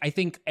 Again, like I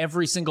think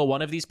every single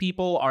one of these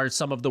people are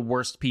some of the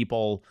worst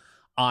people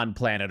on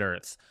planet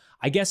Earth.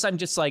 I guess I'm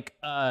just like,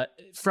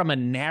 from a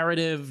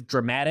narrative,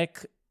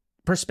 dramatic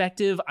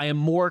perspective, I am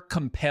more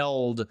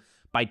compelled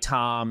by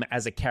Tom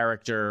as a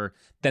character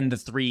than the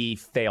three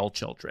fail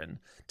children.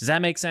 Does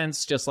that make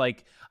sense? Just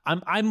like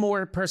I'm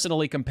more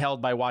personally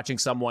compelled by watching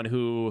someone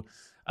who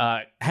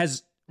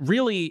has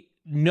really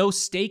no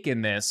stake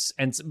in this,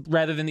 and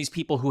rather than these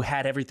people who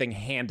had everything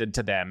handed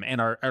to them and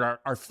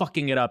are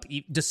fucking it up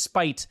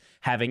despite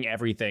having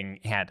everything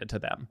handed to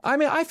them. I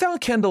mean, I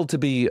found Kendall to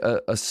be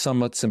a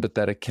somewhat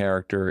sympathetic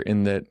character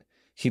in that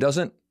he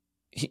doesn't,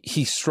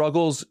 he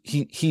struggles.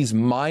 He's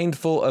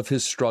mindful of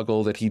his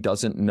struggle, that he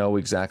doesn't know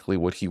exactly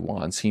what he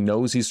wants. He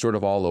knows he's sort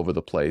of all over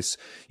the place.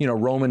 You know,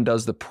 Roman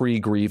does the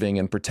pre-grieving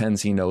and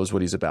pretends he knows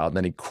what he's about, and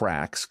then he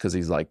cracks because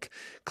he's like,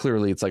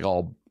 clearly it's like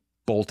all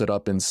bolted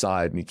up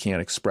inside and he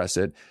can't express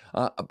it.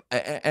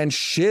 And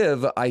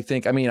Shiv, I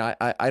think, I mean,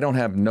 I don't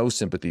have no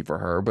sympathy for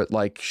her, but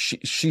like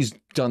she's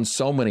done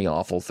so many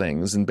awful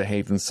things and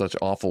behaved in such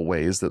awful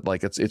ways that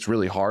like it's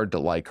really hard to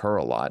like her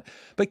a lot.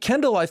 But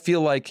Kendall, I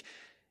feel like,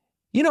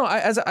 you know, I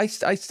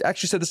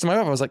actually said this to my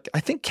wife. I was like, I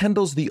think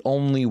Kendall's the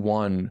only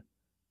one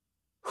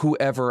who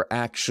ever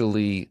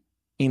actually,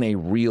 in a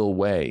real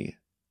way,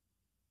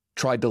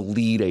 tried to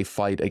lead a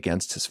fight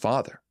against his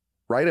father.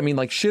 Right? I mean,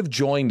 like Shiv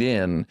joined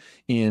in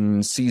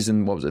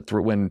season, what was it,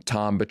 when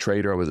Tom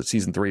betrayed her? Was it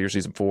season 3 or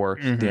season 4?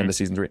 Mm-hmm. The end of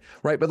season 3.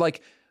 Right.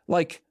 But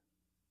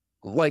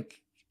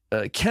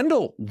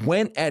Kendall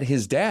went at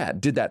his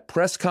dad, did that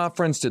press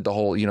conference, did the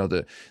whole, you know,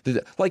 the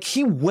like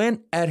he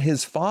went at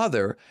his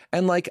father.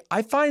 And like,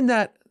 I find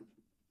that,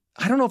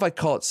 I don't know if I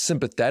call it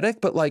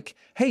sympathetic, but like,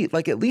 hey,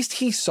 like at least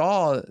he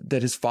saw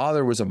that his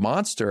father was a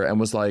monster and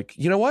was like,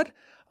 you know what?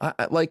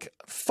 I like,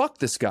 fuck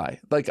this guy.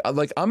 Like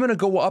I'm going to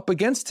go up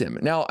against him.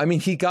 Now, I mean,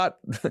 he got,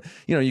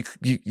 you know,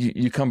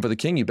 you come for the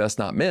king, you best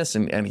not miss.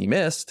 And he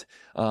missed.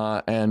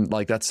 And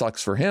like, that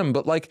sucks for him.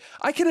 But like,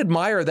 I can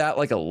admire that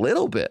like a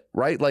little bit,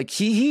 right? Like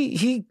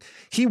he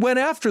went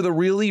after the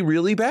really,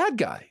 really bad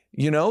guy,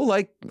 you know,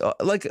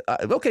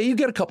 okay, you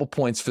get a couple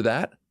points for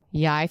that.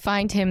 Yeah, I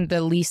find him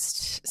the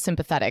least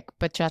sympathetic,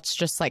 but that's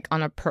just like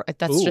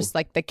just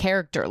like the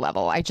character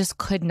level. I just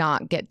could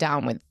not get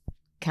down with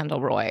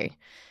Kendall Roy.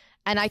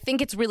 And I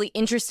think it's really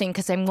interesting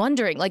because I'm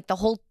wondering, like the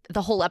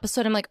whole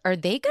episode, I'm like, are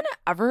they going to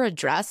ever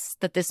address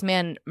that this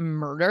man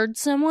murdered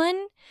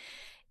someone?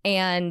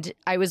 And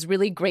I was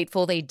really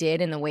grateful they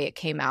did, and the way it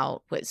came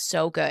out was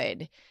so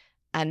good.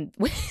 And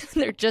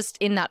they're just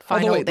in that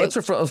final. Although, wait, let's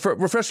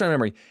refresh my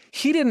memory.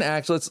 He didn't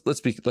actually.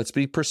 Let's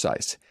be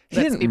precise.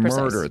 He didn't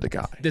murder the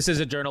guy. This is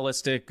a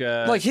journalistic.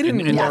 Like he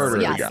didn't murder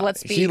the guy.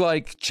 He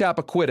like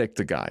Chappaquiddick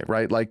the guy,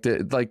 right? Like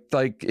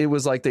it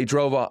was like they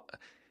drove up.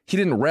 He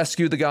didn't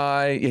rescue the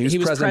guy. He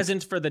was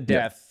present for the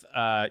death.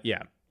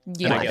 Yeah,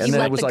 and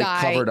then it was like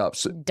covered up.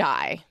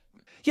 Die.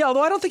 Yeah,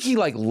 although I don't think he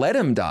like let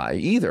him die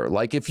either.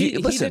 Like if he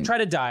did try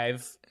to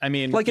dive. I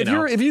mean, like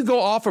if you go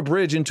off a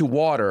bridge into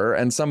water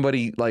and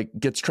somebody like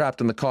gets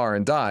trapped in the car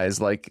and dies,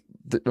 like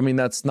I mean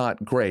that's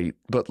not great.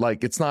 But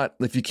like it's not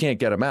if you can't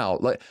get him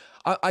out. Like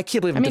I can't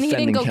believe I'm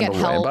defending Kendall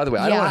Roy. And by the way,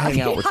 I don't want to hang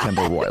out with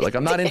Kendall Roy. Like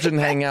I'm not interested in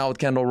hanging out with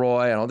Kendall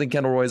Roy. I don't think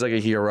Kendall Roy is like a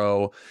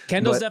hero.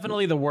 Kendall's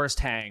definitely the worst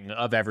hang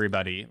of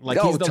everybody. Like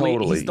he's the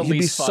totally. He's the He'd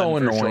least be so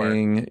fun,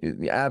 annoying.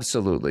 Sure.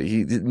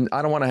 Absolutely.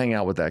 I don't want to hang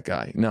out with that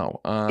guy.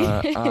 No.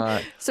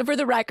 So for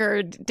the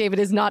record, David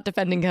is not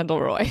defending Kendall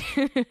Roy.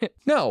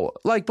 No,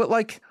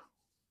 but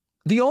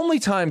the only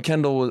time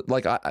Kendall was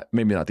like,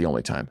 maybe not the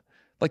only time,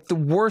 like the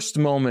worst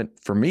moment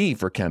for me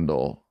for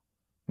Kendall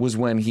was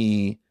when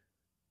he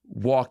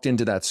walked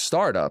into that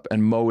startup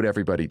and mowed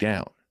everybody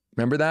down.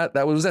 Remember that?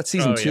 Was that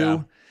season 2? Yeah.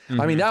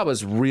 Mm-hmm. I mean, that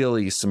was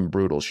really some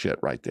brutal shit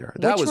right there.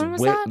 That Which one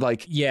was that?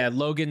 Like, yeah,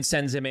 Logan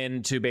sends him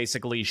in to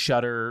basically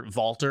shutter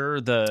Walter,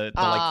 the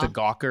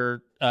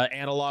Gawker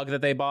analog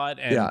that they bought,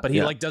 but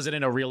he like does it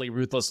in a really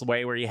ruthless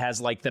way where he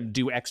has like them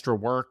do extra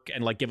work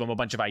and like give them a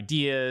bunch of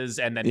ideas,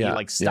 and then he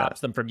like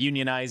stops them from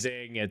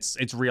unionizing.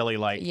 It's really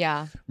like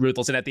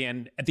ruthless. And at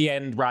the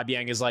end, Rob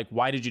Yang is like,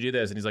 "Why did you do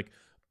this?" And he's like,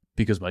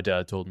 "Because my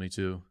dad told me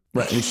to."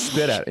 Right, and he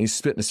spit at it. And he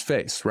spit in his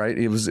face. Right,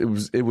 it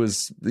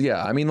was.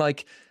 Yeah, I mean,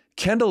 like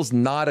Kendall's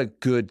not a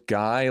good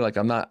guy. Like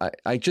I'm not.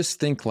 I just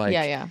think like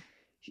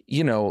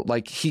you know,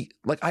 like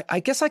I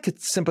guess I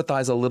could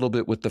sympathize a little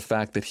bit with the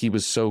fact that he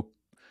was so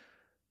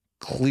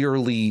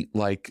clearly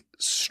like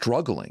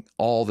struggling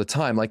all the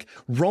time. Like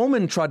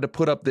Roman tried to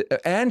put up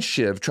and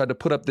Shiv tried to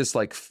put up this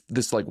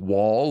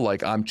wall,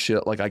 like I'm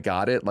chill, like I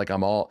got it, like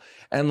I'm all,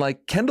 and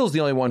like Kendall's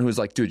the only one who's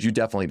like, dude, you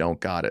definitely don't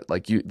got it.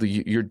 Like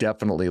you're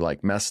definitely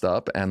like messed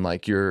up, and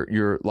like you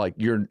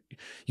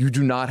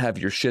do not have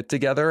your shit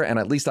together. And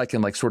at least I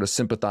can like sort of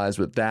sympathize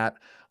with that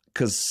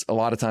because a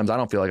lot of times I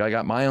don't feel like I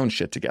got my own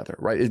shit together,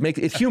 right?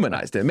 It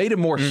humanized it. It made it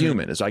more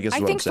human, is I guess I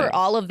what think I'm saying. for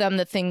all of them,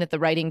 the thing that the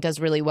writing does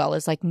really well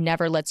is like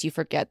never lets you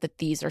forget that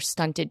these are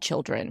stunted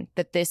children,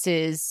 that this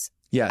is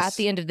at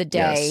the end of the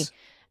day. Yes.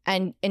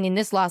 And in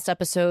this last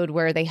episode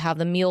where they have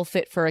the meal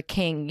fit for a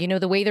king, you know,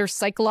 the way they're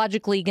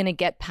psychologically going to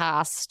get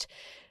past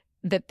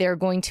that they're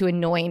going to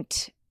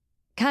anoint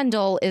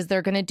Kendall is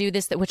they're going to do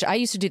this, which I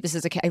used to do this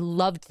as a kid. I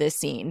loved this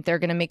scene. They're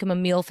going to make him a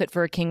meal fit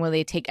for a king where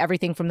they take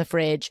everything from the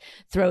fridge,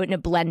 throw it in a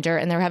blender,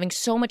 and they're having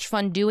so much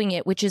fun doing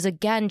it, which is,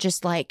 again,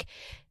 just like,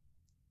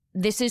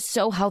 this is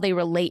so how they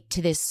relate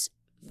to this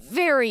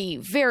very,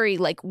 very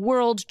like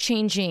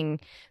world-changing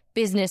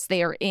business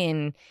they are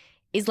in,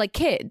 is like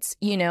kids,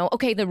 you know?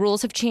 Okay, the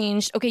rules have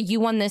changed. Okay, you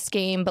won this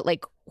game, but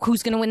like,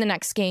 who's going to win the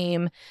next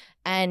game?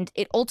 And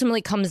it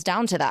ultimately comes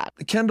down to that.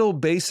 Kendall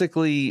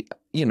basically,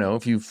 you know,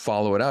 if you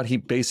follow it out, he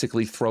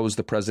basically throws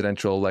the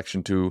presidential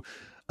election to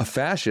a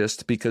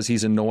fascist because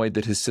he's annoyed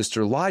that his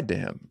sister lied to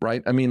him,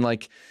 right? I mean,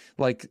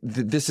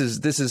 this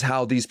is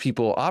how these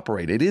people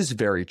operate. It is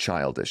very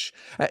childish.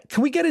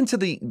 Can we get into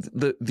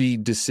the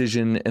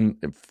decision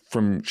and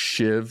from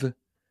Shiv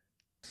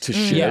to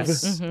Shiv?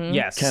 Yes. Mm-hmm.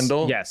 Yes.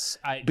 Kendall? Yes.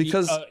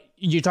 Because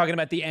you're talking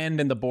about the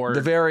end and the board.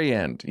 The very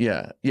end.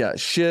 Yeah. Yeah.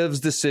 Shiv's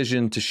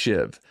decision to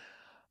Shiv.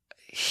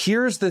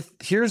 Here's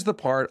the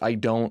part I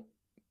don't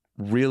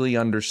really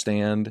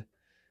understand,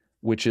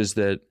 which is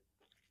that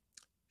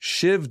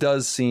Shiv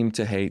does seem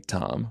to hate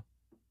Tom.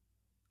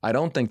 I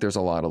don't think there's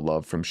a lot of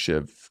love from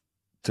Shiv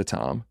to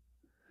Tom.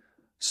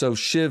 So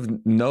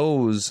Shiv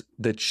knows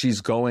that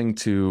she's going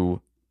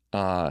to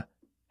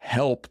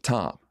help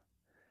Tom.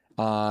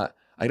 I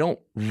don't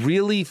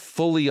really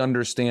fully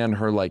understand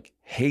her like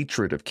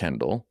hatred of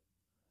Kendall.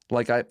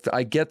 Like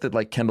I get that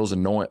like Kendall's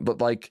annoying, but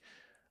like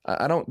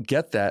I don't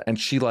get that. And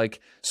she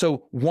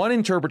so one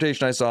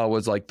interpretation I saw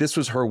was like, this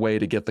was her way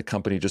to get the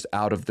company just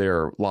out of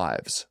their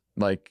lives.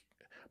 Like,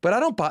 but I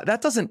don't buy,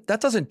 that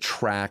doesn't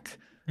track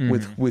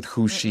with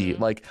who she,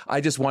 like, I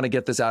just want to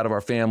get this out of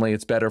our family.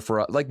 It's better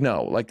for us. Like,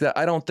 no, like that.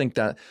 I don't think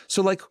that.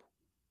 So like,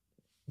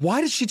 why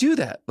did she do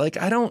that? Like,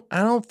 I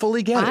don't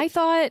fully get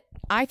it.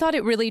 I thought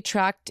it really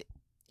tracked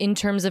in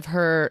terms of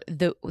her,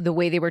 the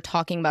way they were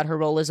talking about her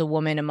role as a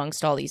woman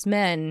amongst all these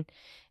men,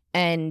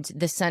 and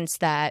the sense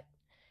that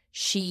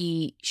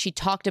she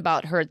talked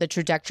about the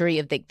trajectory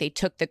of they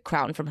took the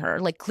crown from her.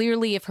 Like,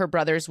 clearly if her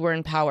brothers were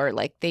in power,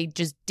 like, they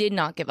just did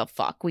not give a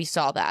fuck. We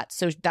saw that.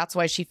 So that's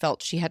why she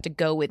felt she had to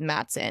go with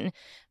Matsson.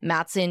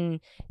 Matsson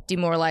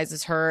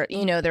demoralizes her.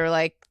 You know, they're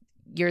like,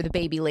 you're the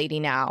baby lady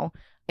now.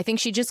 I think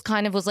she just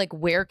kind of was like,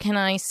 where can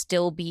I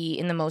still be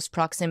in the most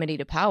proximity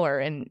to power?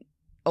 And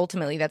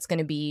ultimately that's going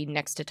to be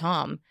next to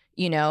Tom.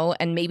 You know,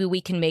 and maybe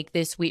we can make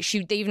this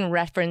they even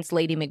referenced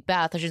Lady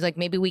Macbeth. She's like,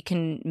 maybe we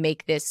can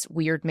make this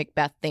weird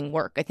Macbeth thing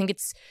work. I think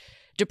it's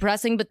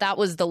depressing, but that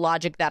was the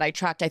logic that I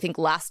tracked. I think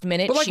last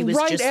minute, but like she was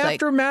right just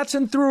after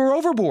Matsson threw her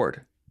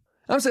overboard.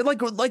 I'm saying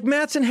like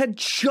Matsson had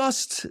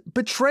just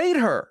betrayed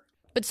her.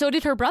 But so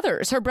did her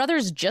brothers. Her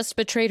brothers just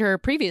betrayed her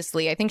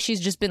previously. I think she's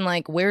just been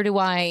like, where do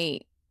I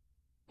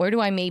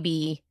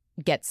maybe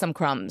get some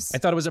crumbs? I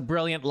thought it was a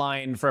brilliant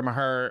line from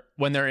her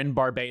when they're in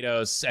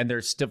Barbados and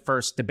they're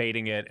first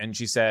debating it. And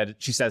she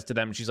says to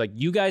them, she's like,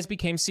 you guys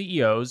became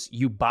CEOs.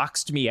 You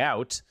boxed me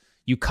out.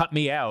 You cut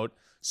me out.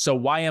 So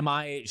why am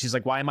I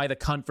the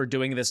cunt for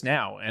doing this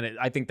now? And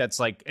I think that's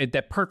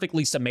that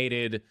perfectly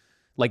summated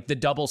like the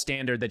double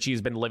standard that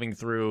she's been living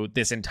through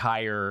this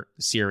entire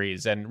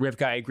series. And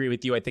Rivka, I agree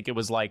with you. I think it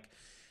was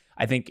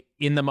I think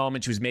in the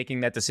moment she was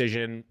making that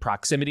decision,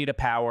 proximity to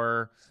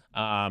power.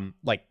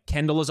 Like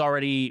Kendall has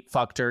already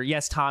fucked her.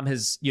 Yes, Tom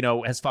has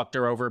fucked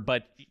her over,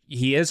 but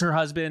he is her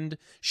husband.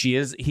 He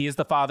is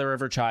the father of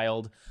her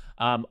child.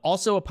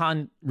 Also,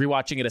 upon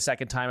rewatching it a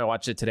second time, I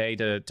watched it today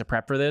to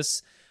prep for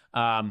this.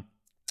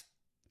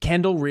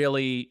 Kendall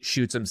really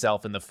shoots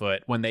himself in the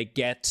foot when they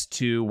get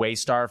to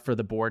Waystar for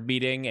the board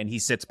meeting and he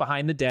sits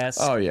behind the desk.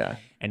 Oh yeah.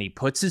 And he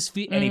puts his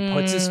feet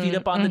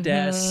up on the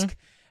desk.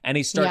 And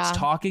he starts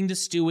talking to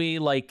Stewie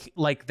like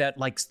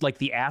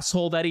the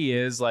asshole that he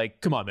is.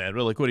 Like, come on, man.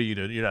 Like, what are you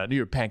doing? You're not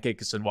your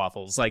pancakes and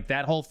waffles. Like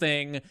that whole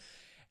thing.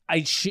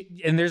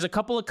 And there's a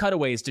couple of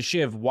cutaways to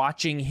Shiv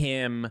watching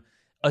him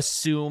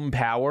assume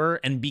power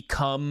and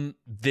become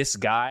the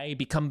guy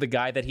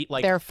that he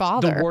like their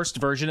father, the worst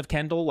version of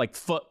Kendall.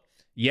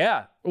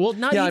 Yeah. Well,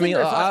 not. Yeah, even I mean,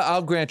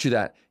 I'll grant you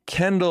that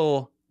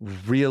Kendall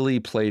really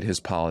played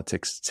his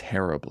politics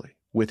terribly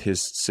with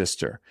his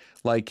sister.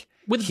 Like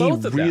with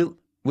both of them.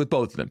 With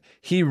both of them,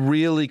 he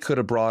really could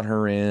have brought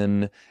her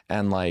in,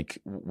 and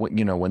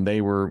when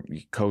they were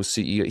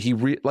co-CEO,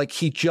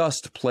 he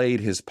just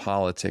played his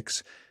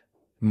politics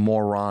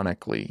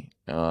moronically,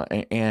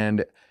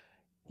 and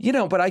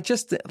But I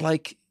just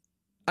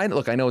I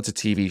know it's a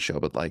TV show,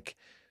 but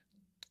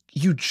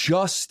you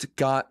just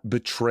got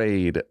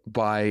betrayed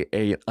by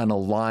an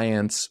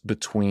alliance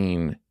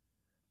between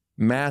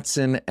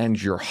Matsson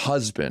and your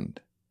husband,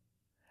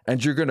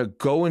 and you're going to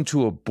go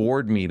into a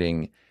board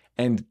meeting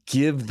and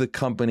give the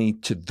company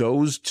to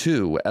those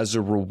two as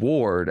a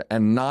reward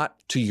and not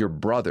to your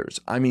brothers.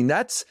 I mean,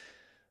 that's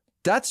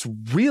That's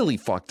really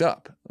fucked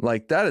up.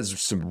 Like, that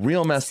is some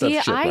real messed up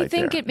shit right there. I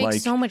think it makes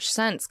like, so much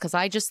sense because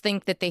I just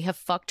think that they have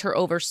fucked her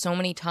over so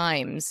many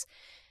times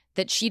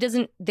that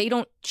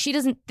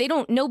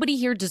nobody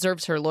here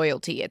deserves her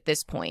loyalty at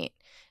this point.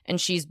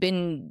 And she's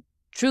been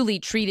truly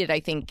treated, I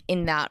think,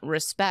 in that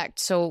respect.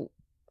 So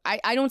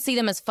I don't see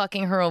them as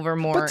fucking her over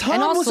more. But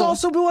Tom was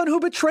also the one who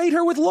betrayed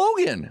her with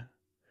Logan.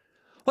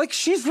 Like,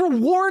 she's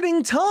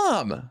rewarding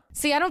Tom.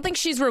 See, I don't think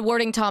she's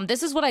rewarding Tom.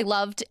 This is what I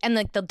loved. And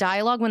like the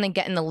dialogue when they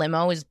get in the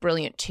limo is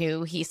brilliant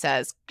too. He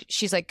says,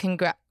 she's like,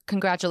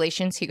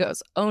 congratulations. He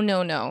goes, oh,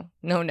 no.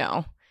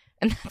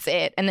 And that's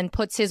it. And then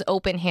puts his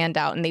open hand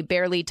out and they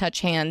barely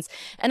touch hands.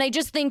 And I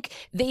just think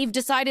they've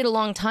decided a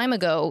long time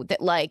ago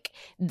that like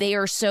they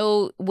are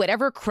so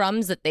whatever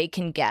crumbs that they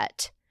can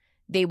get,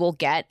 they will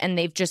get. And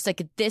they've just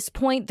like at this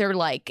point, they're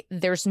like,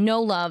 there's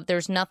no love.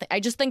 There's nothing. I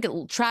just think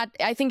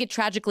it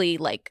tragically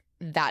like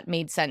that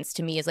made sense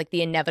to me as like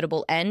the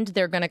inevitable end.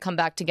 They're going to come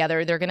back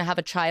together. They're going to have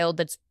a child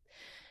that's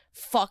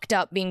fucked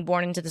up, being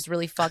born into this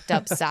really fucked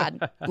up,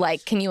 sad,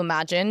 like, can you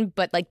imagine?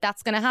 But like,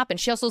 that's going to happen.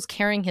 She also is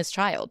carrying his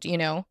child, you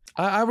know?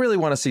 I really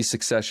want to see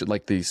Succession,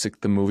 like the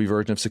movie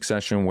version of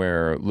Succession,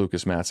 where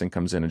Lucas Matson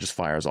comes in and just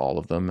fires all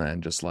of them.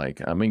 And just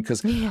like, I mean,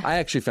 because I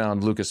actually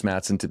found Lucas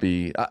Matson to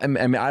be, I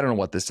mean, I don't know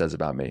what this says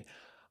about me.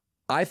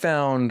 I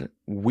found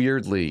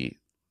weirdly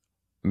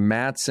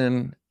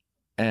Matson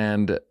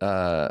and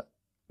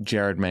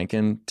Jared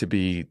Menken to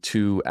be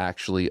two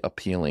actually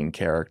appealing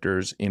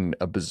characters in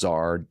a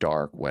bizarre,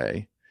 dark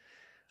way.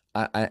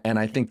 And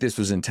I think this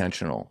was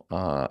intentional.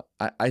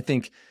 I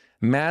think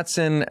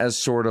Matson as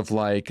sort of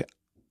like,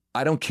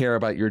 I don't care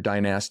about your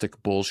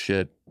dynastic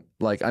bullshit.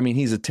 Like, I mean,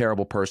 he's a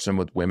terrible person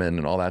with women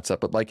and all that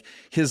stuff. But like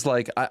his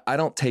like, I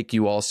don't take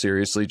you all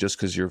seriously just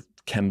because you're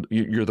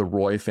the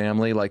Roy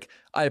family. Like,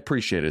 I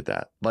appreciated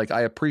that. Like,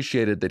 I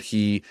appreciated that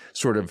he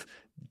sort of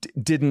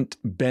didn't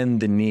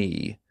bend the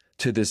knee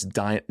to this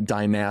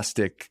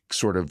dynastic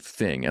sort of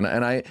thing. And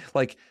I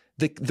like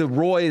the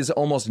Roys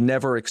almost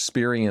never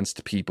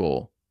experienced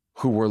people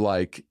who were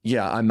like,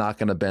 yeah, I'm not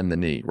going to bend the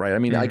knee. Right. I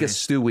mean, I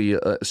guess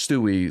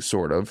Stewie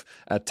sort of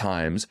at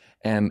times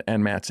and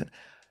Matson.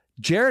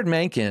 Jared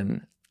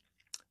Menken,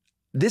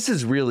 this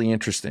is really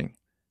interesting.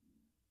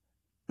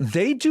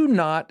 They do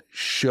not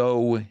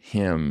show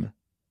him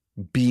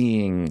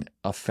being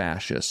a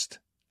fascist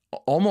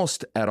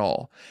almost at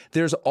all.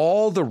 There's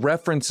all the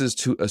references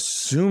to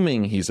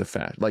assuming he's a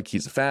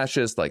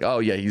fascist, like, oh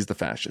yeah, he's the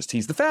fascist,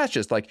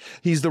 like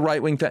he's the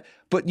right wing,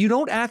 but you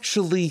don't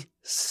actually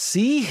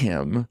see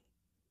him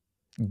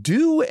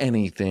do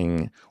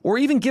anything or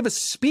even give a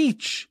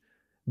speech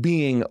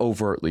being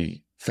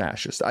overtly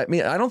fascist. I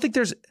mean, I don't think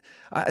there's.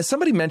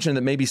 Somebody mentioned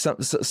that maybe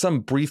some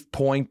brief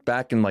point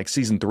back in like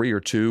season 3 or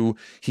 2,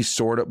 he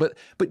sort of,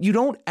 but you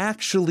don't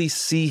actually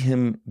see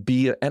him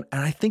be, and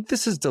I think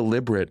this is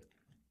deliberate.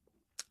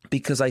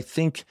 Because I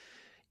think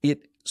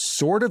it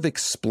sort of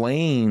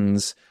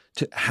explains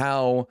to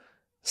how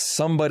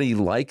somebody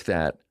like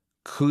that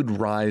could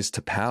rise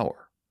to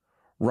power,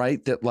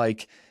 right? That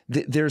like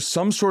there's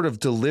some sort of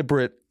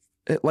deliberate,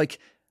 like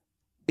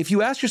if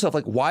you ask yourself,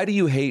 like, why do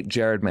you hate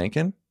Jared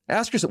Menken?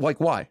 Ask yourself,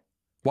 like, why?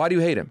 Why do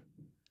you hate him?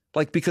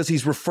 Like, because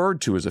he's referred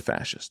to as a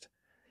fascist.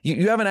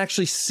 You haven't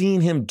actually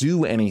seen him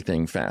do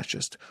anything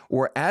fascist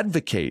or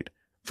advocate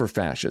for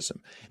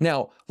fascism.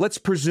 Now, let's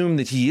presume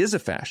that he is a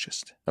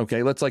fascist.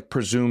 Okay, let's like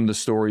presume the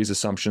story's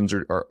assumptions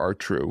are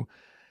true.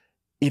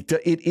 It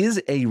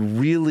is a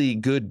really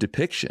good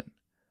depiction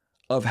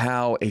of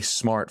how a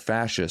smart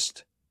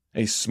fascist,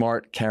 a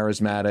smart,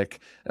 charismatic,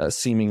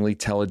 seemingly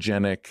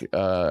telegenic,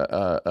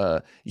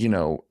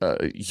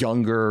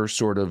 younger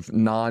sort of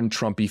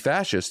non-Trumpy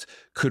fascist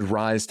could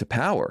rise to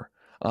power.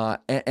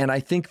 And I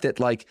think that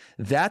like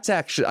that's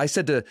actually,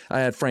 I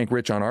had Frank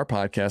Rich on our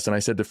podcast and I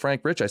said to Frank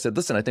Rich, I said,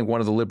 listen, I think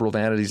one of the liberal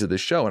vanities of this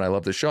show, and I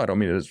love this show, I don't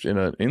mean it as in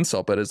an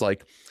insult, but it's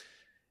like,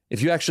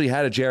 if you actually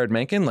had a Jared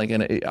Menken, like,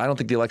 and I don't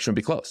think the election would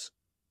be close.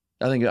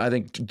 I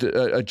think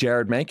a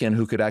Jared Menken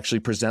who could actually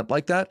present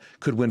like that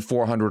could win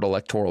 400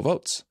 electoral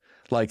votes.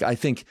 Like, I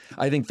think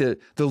that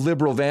the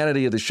liberal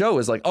vanity of the show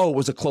is like, oh, it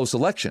was a close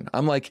election.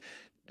 I'm like,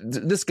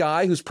 this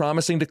guy who's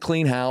promising to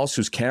clean house,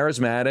 who's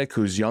charismatic,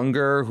 who's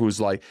younger, who's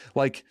like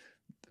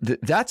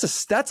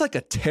that's like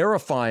a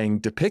terrifying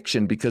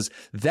depiction because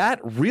that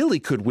really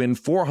could win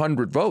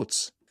 400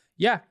 votes.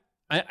 Yeah.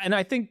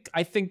 I think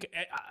I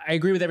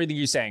agree with everything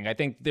you're saying. I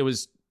think there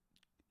was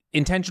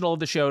intentional of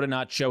the show to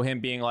not show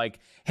him being like,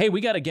 hey,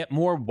 we got to get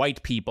more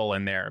white people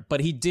in there. But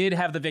he did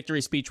have the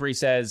victory speech where he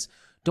says,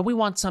 don't we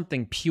want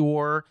something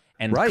pure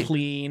and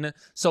clean?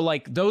 So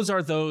like those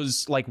are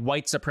those like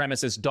white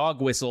supremacist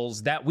dog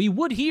whistles that we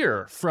would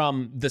hear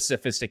from the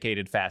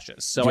sophisticated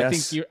fascists. So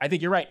yes. I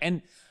think you're right.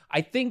 And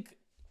I think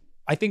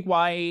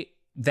why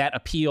that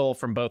appeal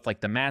from both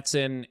like the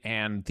Matson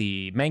and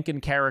the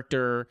Menken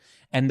character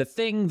and the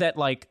thing that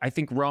like I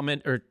think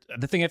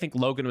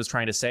Logan was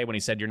trying to say when he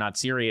said you're not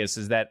serious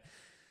is that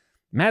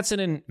Madsen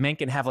and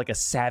Mencken have like a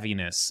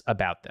savviness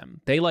about them.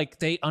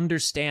 They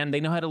understand, they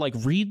know how to like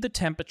read the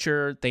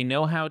temperature. They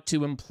know how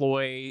to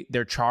employ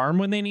their charm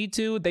when they need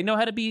to. They know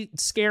how to be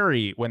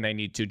scary when they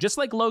need to, just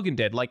like Logan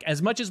did. Like,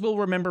 as much as we'll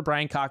remember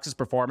Brian Cox's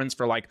performance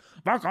for like,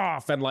 fuck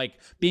off, and like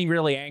being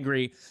really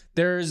angry,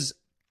 there's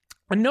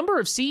a number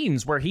of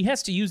scenes where he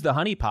has to use the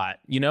honeypot.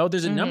 You know,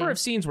 there's a number of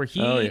scenes where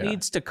he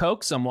needs to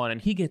coax someone,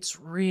 and he gets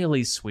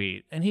really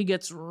sweet and he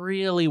gets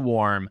really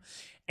warm.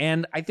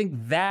 And I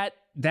think that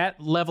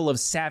level of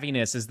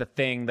savviness is the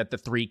thing that the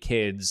three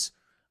kids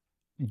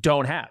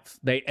don't have.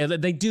 They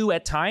do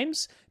at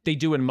times, they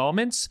do in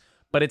moments,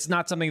 but it's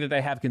not something that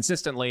they have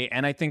consistently.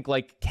 And I think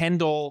like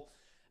Kendall,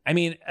 I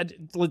mean,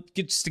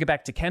 just to get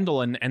back to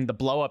Kendall and the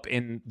blow up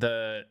in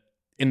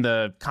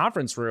the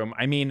conference room,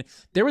 I mean,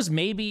 there was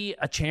maybe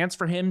a chance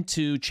for him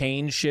to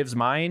change Shiv's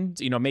mind.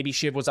 You know, maybe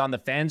Shiv was on the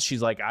fence.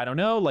 She's like, I don't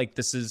know, like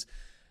this is,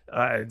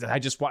 I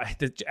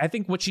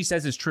think what she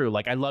says is true.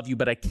 Like, I love you,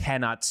 but I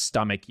cannot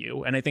stomach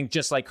you. And I think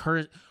just like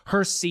her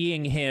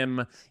seeing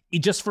him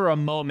just for a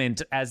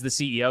moment as the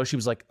CEO, she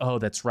was like, oh,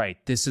 that's right.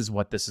 This is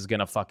what this is going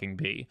to fucking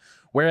be.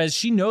 Whereas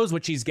she knows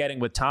what she's getting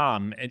with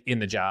Tom in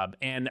the job.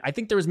 And I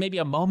think there was maybe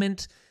a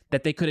moment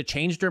that they could have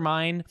changed her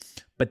mind,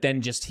 but then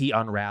just he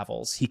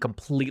unravels. He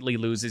completely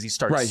loses. He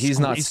starts... Right,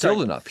 he's not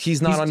still enough.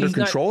 He's not under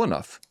control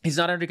enough. He's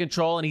not under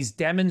control, and he's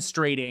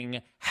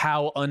demonstrating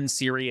how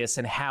unserious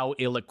and how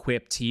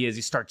ill-equipped he is.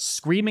 He starts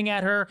screaming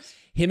at her.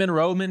 Him and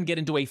Roman get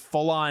into a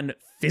full-on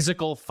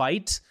physical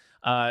fight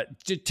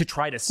to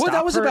try to stop her.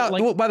 That was about...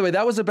 Like, by the way,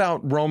 that was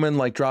about Roman,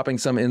 like, dropping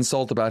some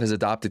insult about his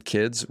adopted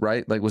kids,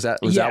 right? Like, was that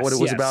what it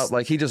was about?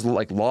 Like, he just,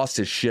 like, lost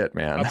his shit,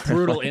 man. A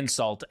brutal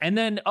insult. And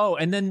then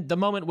the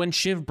moment when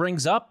Shiv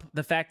brings up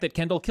the fact that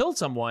Kendall killed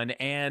someone,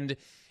 and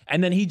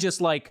then he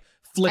just, like,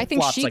 flip-flops, I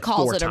think she like,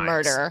 calls 4 it times. a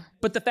murder.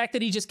 But the fact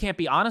that he just can't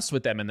be honest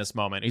with them in this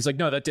moment. He's like,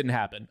 no, that didn't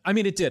happen. I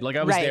mean, it did. Like,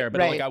 I was there,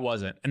 but like, I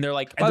wasn't. And they're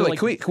like... By the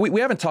way, we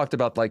haven't talked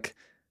about, like...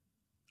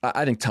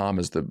 I think Tom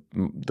is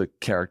the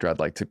character I'd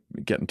like to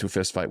get into a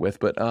fist fight with,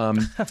 but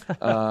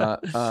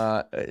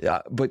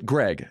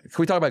Greg, can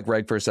we talk about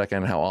Greg for a second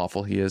and how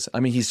awful he is? I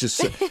mean, he's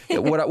just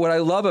what I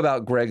love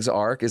about Greg's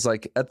arc is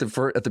like at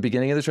the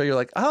beginning of the show, you're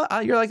like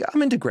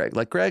I'm into Greg,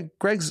 like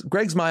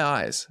Greg's my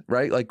eyes,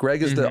 right? Like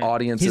Greg is the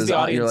audience's. He's the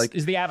audience. You're like,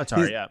 he's the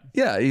avatar.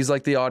 Yeah, he's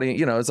like the audience.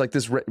 You know, it's like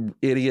this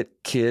idiot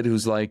kid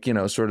who's like, you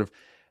know, sort of.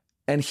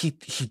 And he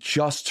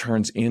just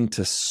turns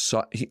into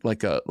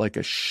like a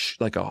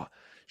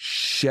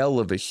shell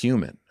of a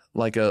human,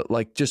 like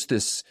just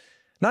this,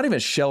 not even a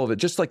shell of it,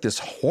 just like this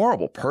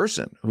horrible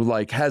person who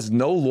like has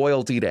no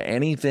loyalty to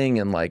anything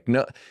and like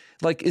no,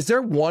 like is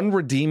there one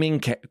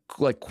redeeming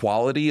like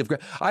quality of?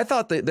 I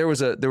thought that there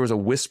was a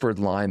whispered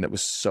line that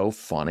was so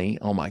funny.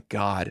 Oh my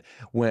god,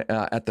 when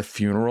at the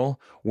funeral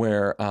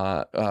where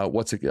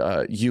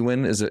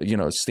Ewan is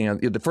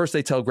the first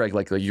they tell Greg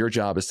like your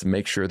job is to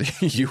make sure that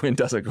Ewan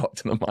doesn't go up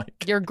to the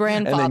mic. Your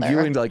grandfather. And then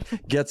Ewan like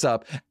gets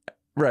up.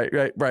 Right.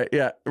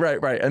 Yeah,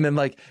 right. And then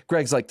like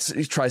Greg's like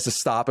he tries to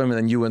stop him, and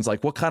then Ewan's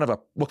like, what kind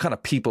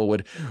of people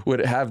would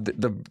have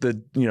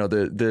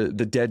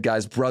the dead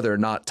guy's brother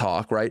not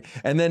talk, right?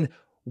 And then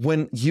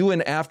when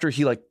Ewan, after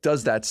he like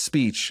does that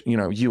speech, you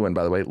know, Ewan,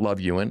 by the way, love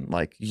Ewan,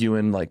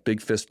 like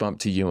big fist bump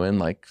to Ewan,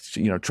 like,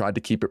 you know, tried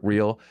to keep it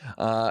real.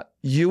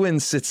 Ewan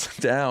sits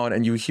down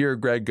and you hear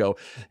Greg go,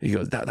 he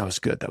goes, that was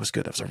good. That was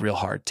a real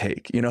hard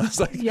take. You know, it's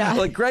like,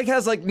 like Greg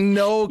has like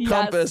no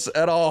compass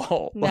at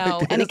all. No,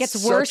 like, and it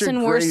gets worse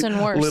and worse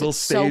and worse. Little it's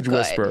stage so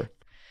whisper.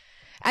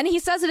 And he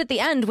says it at the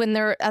end when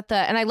they're at the,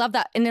 and I love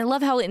that. And I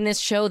love how in this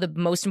show, the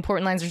most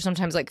important lines are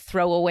sometimes like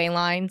throwaway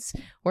lines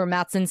where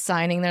Mattson's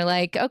signing. They're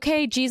like,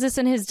 okay, Jesus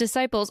and his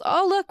disciples.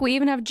 Oh, look, we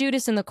even have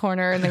Judas in the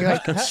corner. And they're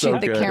like,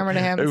 shoot the camera to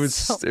him. It was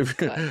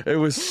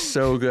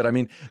so good. I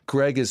mean,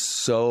 Greg is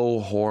so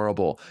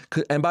horrible.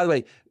 And by the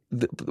way,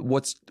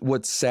 what's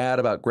sad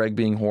about Greg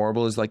being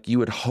horrible is like you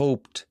had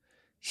hoped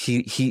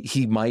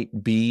he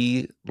might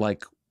be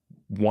like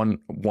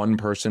one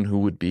person who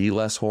would be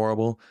less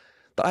horrible.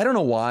 But I don't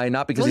know why.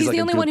 Not because he's like the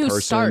a only good one who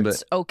person,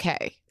 starts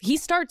okay. He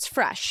starts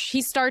fresh.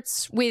 He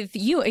starts with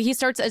you. He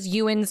starts as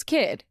Ewan's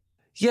kid.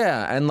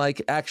 Yeah, and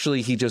like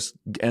actually, he just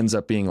ends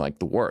up being like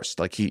the worst.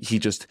 Like he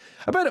just.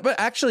 But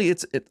actually,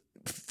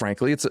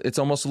 frankly, it's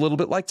almost a little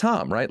bit like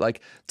Tom, right?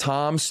 Like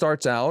Tom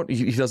starts out,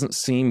 he doesn't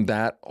seem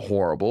that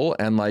horrible,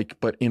 and like,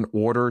 but in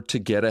order to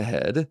get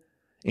ahead,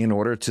 in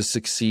order to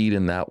succeed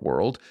in that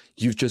world,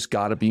 you've just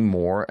got to be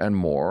more and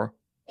more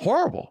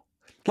horrible.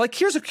 Like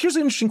here's an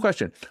interesting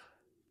question.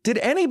 Did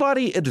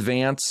anybody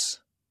advance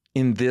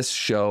in this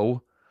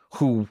show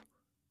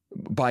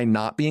by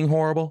not being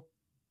horrible?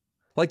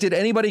 Like, did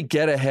anybody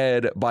get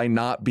ahead by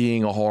not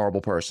being a horrible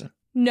person?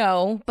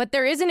 No, but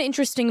there is an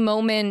interesting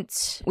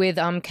moment with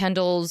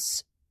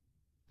Kendall's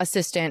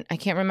assistant. I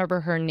can't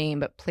remember her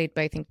name, but played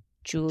by, I think,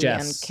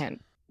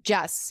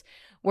 Jess.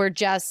 Where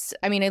Jess,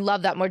 I mean, I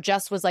love that. Where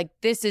Jess was like,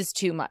 this is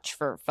too much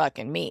for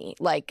fucking me.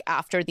 Like,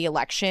 after the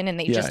election, and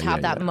they just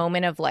have that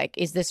moment of like,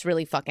 is this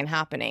really fucking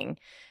happening?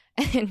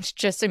 And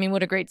just, I mean,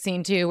 what a great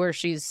scene too, where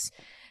she's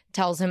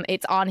tells him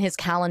it's on his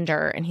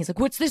calendar, and he's like,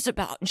 what's this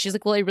about? And she's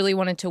like, well, I really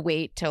wanted to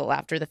wait till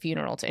after the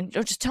funeral and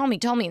just tell me.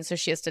 And so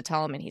she has to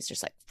tell him, and he's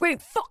just like,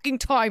 great fucking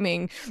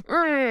timing.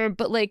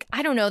 But like,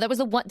 I don't know, there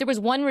was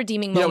one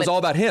redeeming moment. Yeah, it was all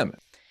about him.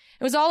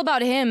 It was all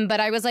about him, but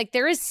I was like,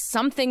 there is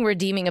something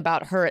redeeming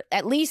about her,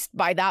 at least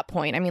by that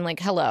point. I mean, like,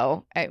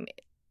 hello, I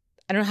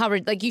don't know how,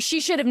 like, she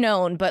should have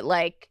known, but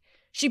like,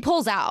 she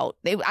pulls out.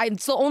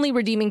 It's the only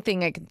redeeming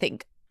thing I can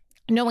think.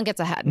 No one gets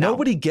ahead. No.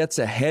 Nobody gets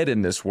ahead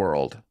in this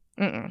world.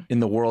 In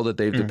the world that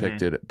they've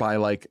depicted by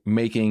like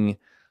making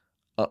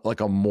like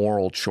a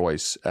moral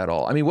choice at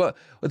all. I mean, what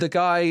the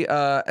guy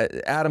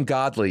Adam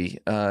Godley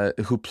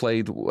who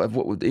played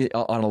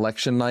on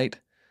election night,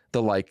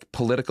 the like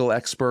political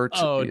expert.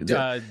 Oh,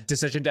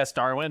 Decision Desk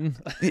Darwin.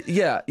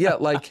 Yeah,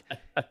 like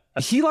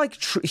he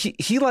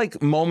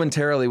like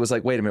momentarily was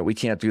like, wait a minute, we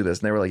can't do this,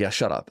 and they were like, yeah,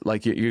 shut up,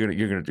 like you're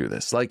gonna do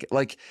this. Like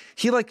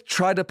he like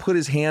tried to put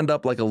his hand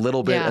up like a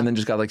little bit, and then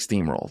just got like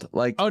steamrolled.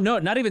 Like, oh no,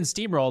 not even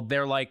steamrolled.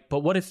 They're like, but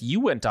what if you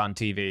went on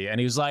TV? And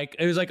he was like,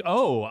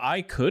 oh,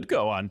 I could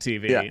go on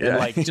TV, and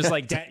like just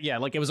like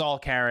like it was all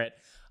carrot.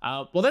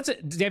 Well, that's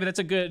it, David. That's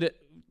a good.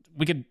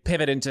 We could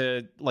pivot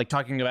into like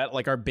talking about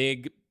like our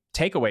big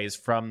takeaways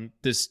from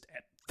this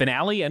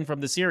finale and from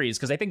the series,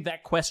 because I think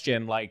that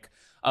question like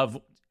of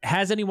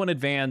has anyone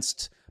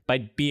advanced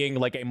by being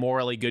like a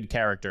morally good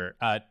character,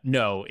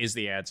 no is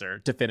the answer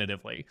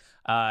definitively,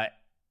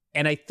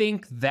 and I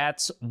think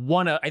that's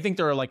I think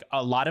there are like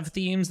a lot of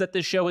themes that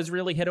this show has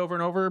really hit over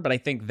and over, but I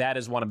think that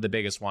is one of the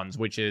biggest ones,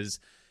 which is,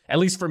 at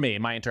least for me,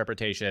 my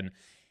interpretation,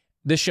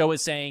 the show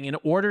is saying in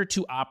order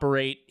to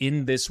operate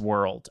in this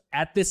world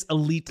at this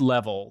elite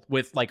level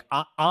with like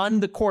on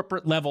the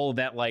corporate level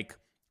that like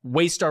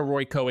Waystar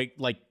Royco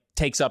like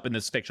takes up in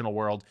this fictional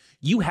world,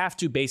 you have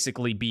to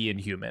basically be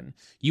inhuman.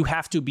 You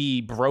have to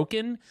be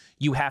broken.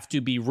 You have to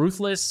be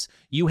ruthless.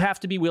 You have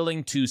to be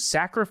willing to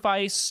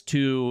sacrifice,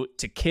 to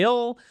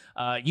kill.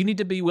 You need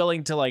to be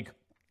willing to like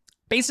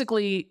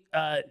basically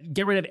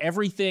get rid of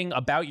everything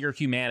about your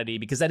humanity,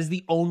 because that is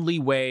the only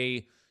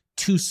way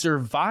to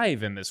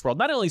survive in this world.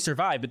 Not only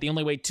survive, but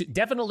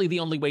definitely the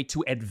only way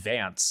to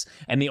advance,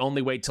 and the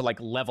only way to like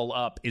level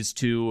up is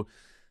to,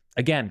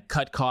 again,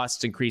 cut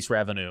costs, increase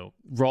revenue,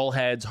 roll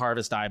heads,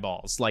 harvest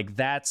eyeballs. Like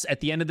that's, at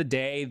the end of the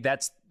day,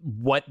 that's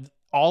what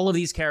all of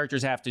these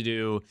characters have to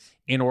do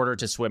in order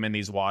to swim in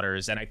these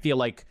waters. And I feel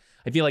like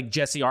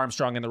Jesse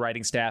Armstrong and the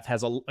writing staff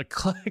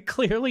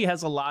clearly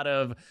has a lot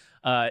of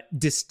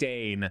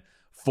disdain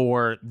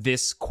for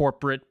this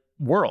corporate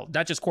world,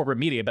 not just corporate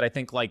media, but I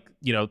think like,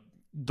 you know,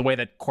 the way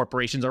that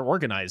corporations are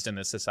organized in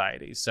this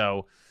society.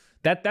 So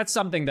that's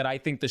something that I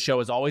think the show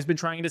has always been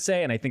trying to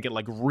say. And I think it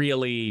like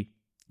really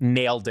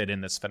nailed it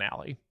in this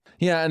finale.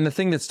 Yeah, and the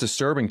thing that's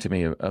disturbing to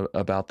me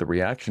about the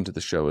reaction to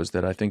the show is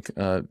that I think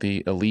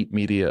the elite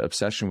media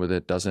obsession with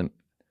it doesn't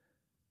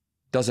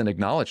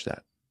acknowledge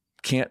that.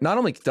 Not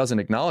only doesn't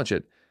acknowledge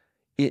it,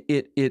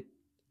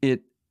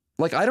 it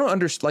like, I don't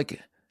understand.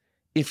 Like,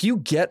 if you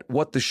get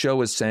what the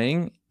show is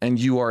saying and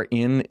you are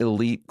in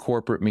elite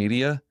corporate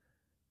media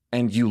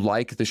and you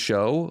like the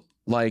show,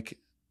 like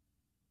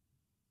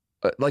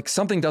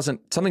something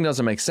doesn't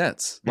make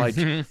sense. Like,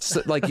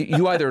 like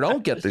you either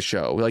don't get the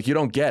show, like you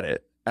don't get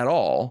it at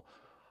all,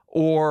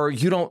 or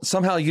you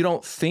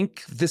don't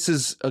think this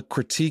is a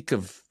critique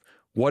of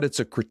what it's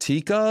a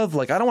critique of.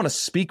 Like, I don't want to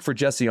speak for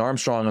Jesse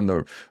Armstrong and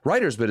the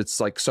writers, but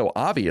it's like so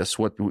obvious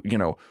what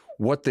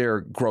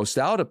they're grossed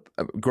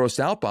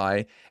out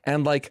by,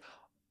 and like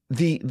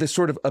the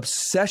sort of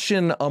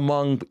obsession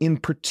among, in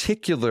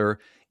particular,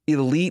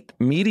 elite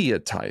media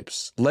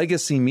types,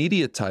 legacy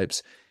media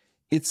types.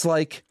 It's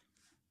like,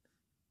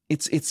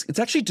 it's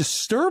actually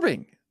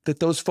disturbing that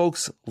those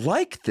folks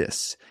like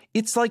this.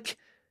 It's like,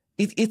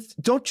 it's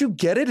don't you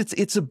get it?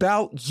 It's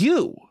about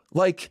you.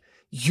 Like,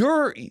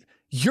 you're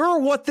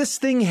what this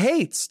thing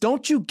hates.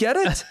 Don't you get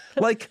it?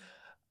 like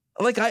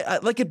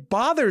it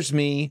bothers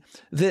me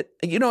that,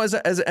 you know,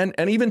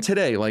 and even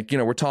today, like, you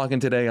know, we're talking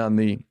today on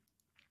the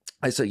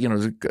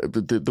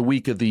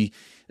week of the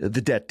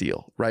debt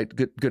deal, right?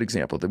 Good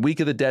example. The week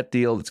of the debt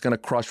deal that's going to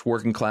crush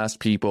working class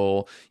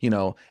people, you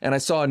know. And I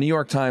saw a New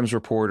York Times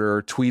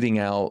reporter tweeting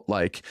out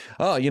like,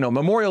 oh, you know,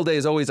 Memorial Day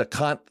is always a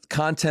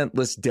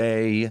contentless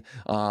day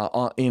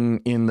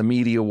in the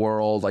media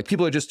world. Like,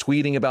 people are just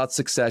tweeting about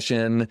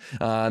Succession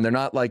and they're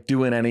not like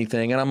doing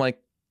anything. And I'm like,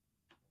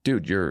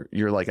 dude, you're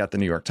like at the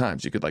New York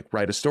Times. You could like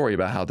write a story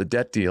about how the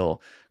debt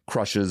deal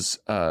crushes,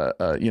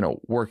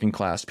 working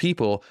class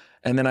people.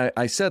 And then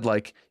I said,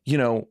 like, you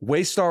know,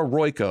 Waystar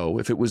Royco,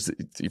 if it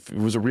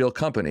was a real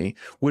company,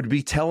 would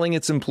be telling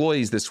its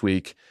employees this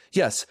week,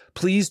 yes,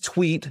 please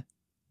tweet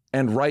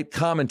and write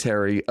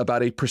commentary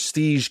about a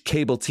prestige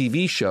cable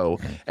TV show,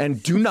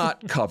 and do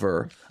not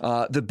cover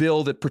the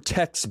bill that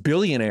protects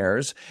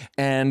billionaires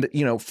and,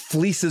 you know,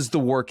 fleeces the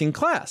working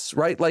class,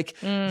 right? Like,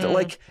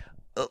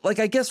 like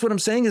I guess what I'm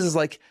saying is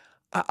like,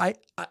 I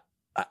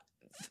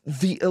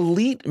the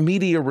elite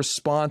media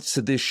response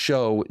to this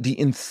show, the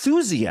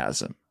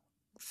enthusiasm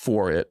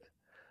for it,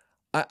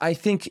 I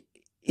think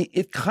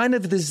it kind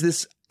of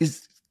is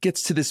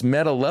gets to this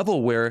meta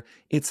level where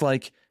it's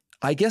like,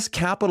 I guess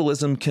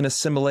capitalism can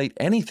assimilate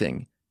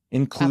anything,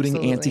 including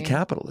Absolutely.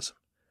 anti-capitalism,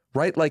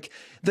 right? Like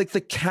the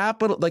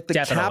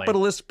Definitely.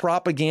 capitalist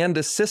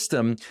propaganda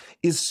system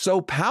is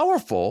so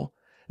powerful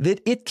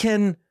that it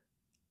can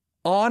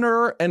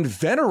honor and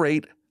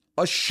venerate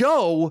a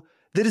show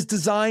that is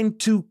designed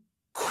to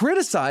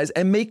criticize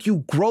and make you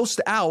grossed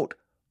out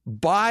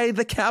by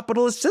the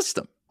capitalist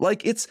system.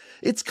 Like it's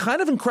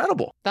kind of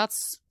incredible.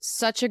 That's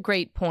such a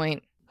great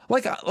point.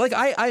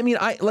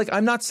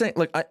 I'm not saying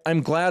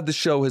I'm glad the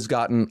show has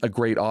gotten a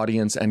great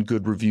audience and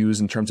good reviews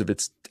in terms of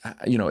its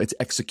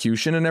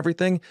execution and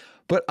everything.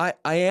 But I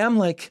am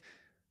like,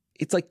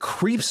 it's like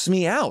creeps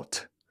me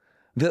out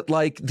that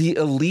like the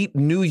elite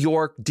New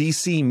York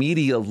DC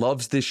media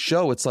loves this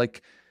show. It's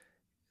like,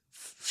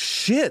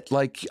 shit,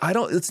 like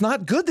it's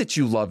not good that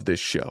you love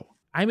this show.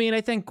 I mean,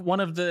 I think one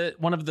of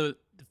the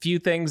few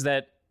things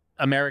that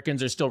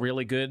Americans are still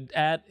really good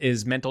at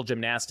is mental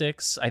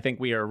gymnastics. I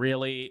think we are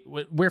really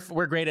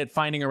we're great at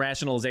finding a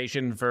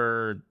rationalization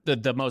for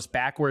the most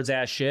backwards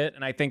ass shit.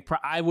 And I think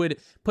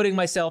putting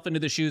myself into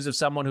the shoes of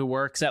someone who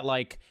works at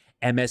like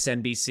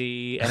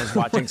MSNBC and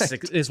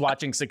is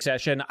watching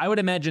Succession, I would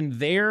imagine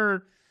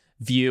their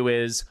view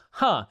is,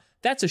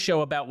 that's a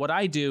show about what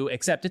I do,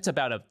 except it's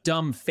about a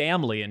dumb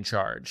family in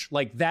charge.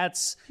 Like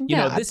this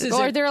isn't,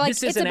 or they're like,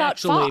 this it's isn't about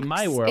actually Fox.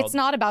 my world. It's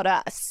not about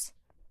us.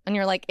 And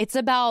you're like, it's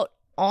about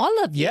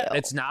all of you. Yeah,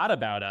 it's not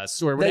about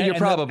us. Or You're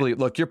probably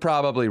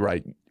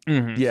right.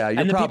 Mm-hmm. Yeah,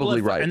 you're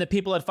probably right. And the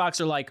people at Fox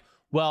are like,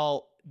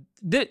 well,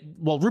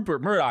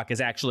 Rupert Murdoch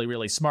is actually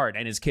really smart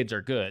and his kids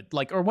are good,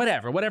 like, or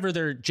whatever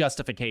their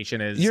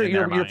justification is.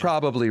 You're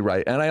probably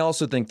right. And I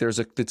also think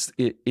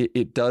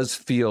it does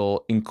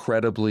feel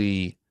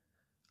incredibly,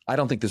 I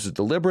don't think this is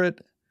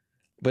deliberate,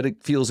 but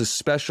it feels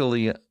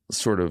especially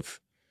sort of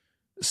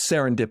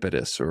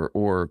serendipitous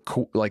or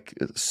like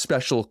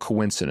special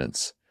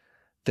coincidence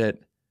that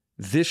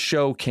this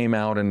show came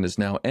out and is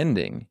now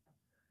ending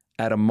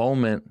at a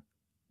moment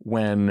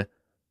when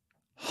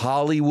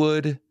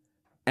Hollywood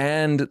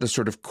and the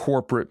sort of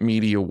corporate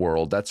media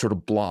world, that sort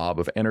of blob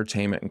of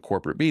entertainment and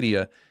corporate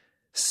media,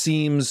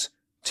 seems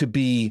to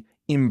be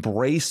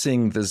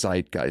embracing the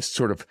zeitgeist,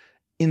 sort of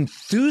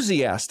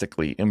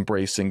enthusiastically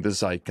embracing the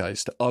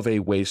zeitgeist of a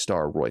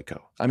Waystar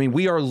Royko. I mean,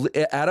 we are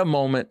at a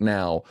moment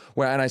now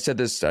where, and I said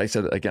this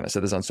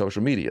on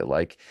social media,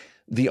 like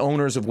the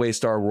owners of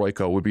Waystar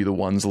Royko would be the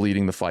ones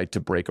leading the fight to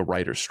break a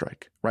writer's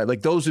strike, right?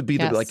 Like those would be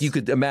like, you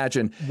could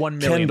imagine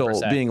 1,000,000%.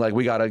 Kendall being like,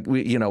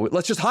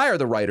 let's just hire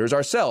the writers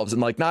ourselves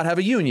and like not have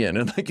a union.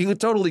 And like, you could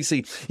totally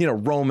see,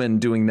 Roman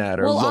doing that,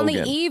 or Logan. On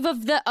the eve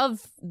of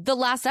the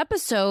last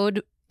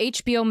episode,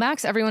 HBO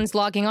Max, everyone's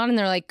logging on and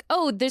they're like,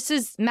 oh, this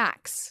is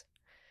Max,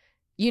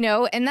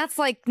 and that's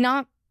like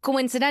not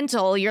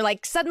coincidental. You're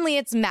like, suddenly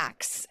it's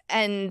Max,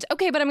 and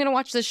okay, but I'm going to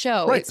watch the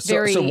show. Right. It's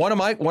very... So one of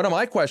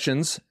my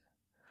questions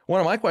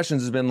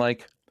has been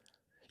like,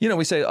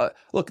 we say,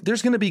 look,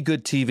 there's going to be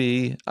good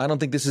TV. I don't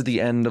think this is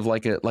the end of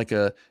like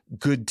a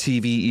good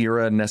TV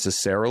era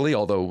necessarily,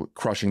 although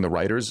Crushing the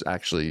Writers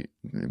actually,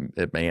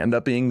 it may end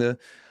up being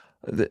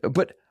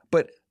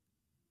but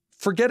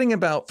forgetting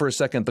about for a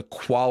second the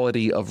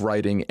quality of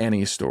writing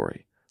any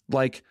story.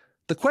 Like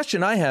the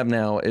question I have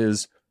now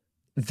is,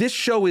 this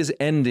show is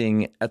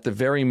ending at the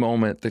very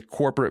moment that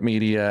corporate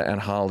media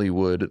and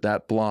Hollywood,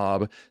 that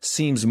blob,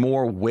 seems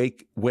more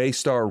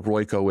Waystar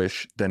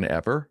Royko-ish than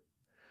ever,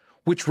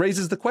 which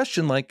raises the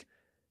question, like,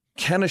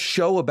 can a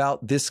show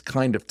about this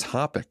kind of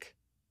topic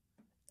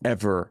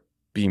ever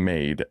be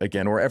made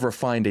again, or ever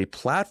find a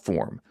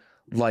platform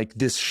like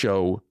this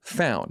show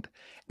found?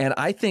 And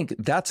I think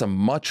that's a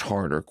much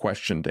harder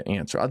question to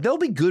answer. There'll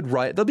be good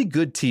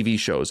TV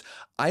shows.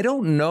 I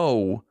don't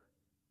know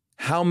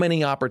how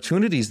many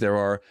opportunities there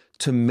are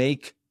to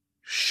make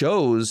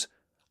shows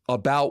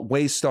about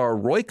Waystar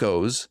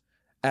Roykos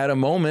at a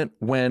moment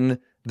when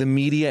the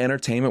media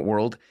entertainment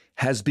world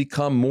has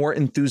become more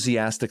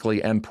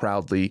enthusiastically and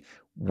proudly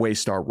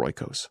Waystar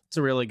Roykos. It's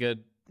a really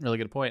good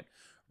point.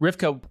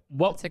 Rivka,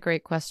 That's a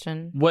great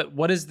question.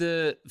 What is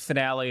the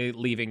finale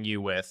leaving you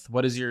with?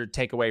 What is your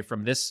takeaway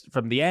from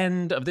the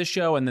end of this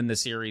show and then the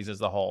series as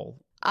a whole?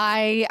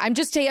 I'm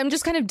just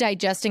kind of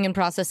digesting and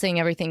processing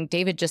everything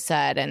David just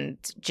said, and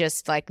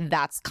just like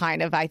that's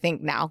kind of, I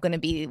think, now going to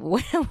be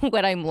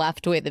what I'm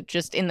left with,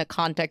 just in the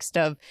context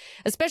of,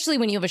 especially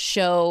when you have a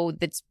show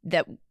that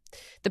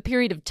the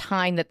period of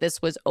time that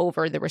this was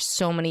over, there were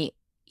so many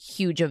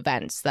huge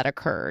events that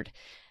occurred,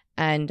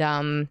 and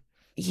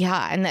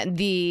and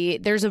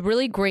there's a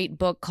really great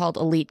book called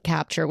Elite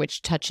Capture,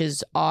 which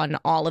touches on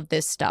all of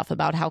this stuff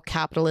about how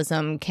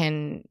capitalism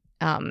can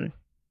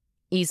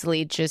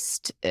easily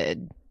just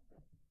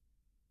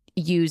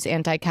use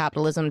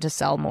anti-capitalism to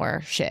sell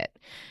more shit.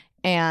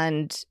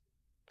 And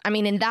I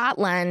mean, in that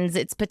lens,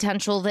 it's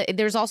potential that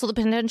there's also the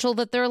potential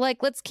that they're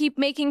like, let's keep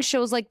making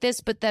shows like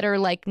this, but that are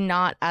like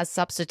not as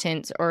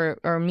substantive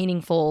or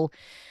meaningful.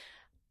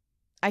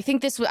 I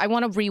think I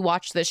want to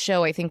rewatch this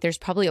show. I think there's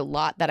probably a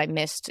lot that I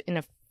missed in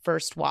a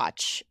first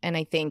watch, and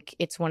I think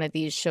it's one of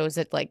these shows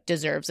that like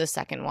deserves a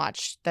second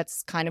watch.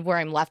 That's kind of where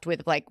I'm left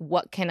with like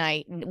what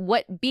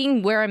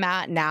being where I'm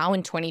at now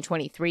in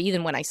 2023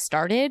 than when I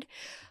started.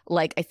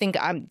 Like I think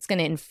it's going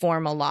to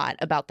inform a lot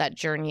about that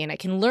journey, and I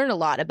can learn a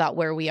lot about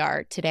where we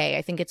are today.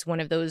 I think it's one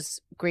of those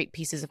great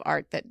pieces of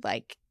art that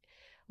like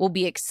will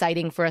be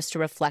exciting for us to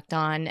reflect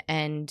on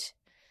and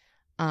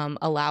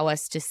allow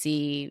us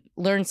to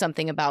learn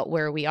something about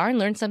where we are and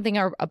learn something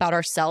about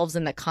ourselves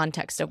in the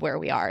context of where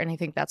we are. And I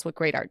think that's what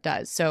great art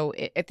does. So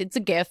it's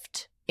a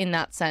gift in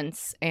that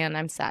sense, and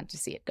I'm sad to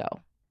see it go.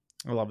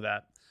 I love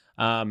that.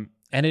 And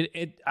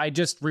I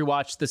just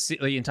rewatched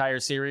the entire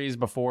series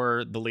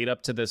before the lead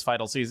up to this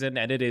final season,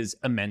 and it is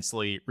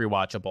immensely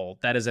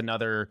rewatchable. That is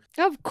another.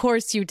 Of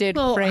course you did,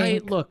 Well,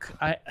 Frank.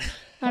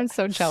 I'm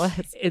so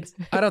jealous.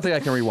 I don't think I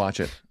can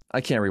rewatch it. I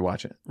can't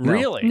rewatch it. No.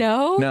 Really?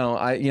 No? No,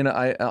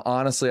 I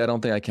honestly, I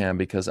don't think I can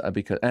because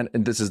and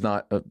this is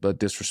not a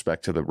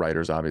disrespect to the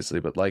writers, obviously,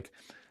 but like,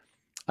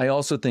 I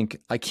also think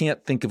I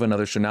can't think of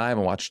another show. Now I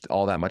haven't watched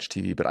all that much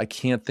TV, but I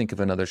can't think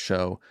of another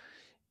show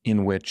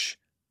in which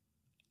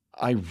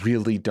I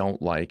really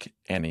don't like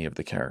any of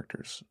the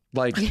characters.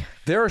 Like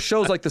there are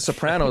shows like The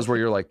Sopranos where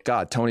you're like,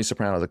 God, Tony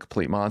Soprano's a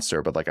complete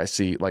monster. But like I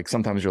see, like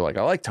sometimes you're like,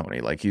 I like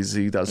Tony. Like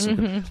he does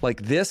some,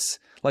 like this.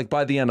 Like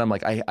by the end, I'm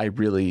like, I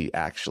really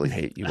actually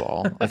hate you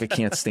all. Like I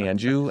can't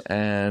stand you,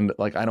 and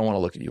like I don't want to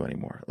look at you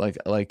anymore. And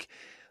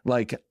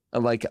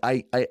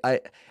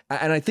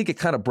I think it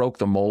kind of broke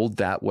the mold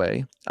that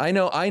way. I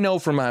know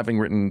from having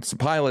written some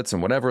pilots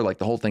and whatever, like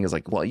the whole thing is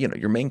like, well,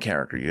 your main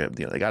character,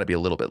 they got to be a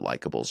little bit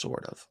likable,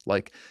 sort of.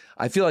 Like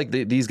I feel like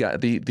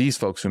these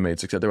folks who made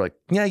Success, they're like,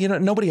 yeah,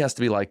 nobody has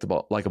to be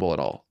likable at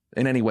all,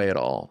 in any way at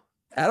all.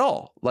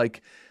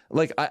 Like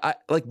I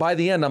by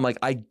the end, I'm like,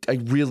 I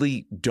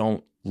really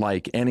don't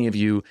like any of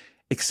you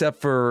except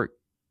for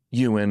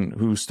Ewan,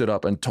 who stood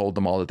up and told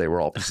them all that they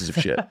were all pieces of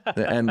shit.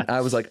 And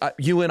I was like,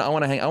 Ewan, I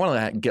want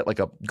to get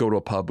go to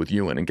a pub with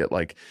Ewan and get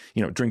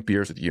drink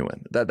beers with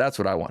Ewan. That's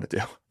what I want to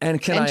do.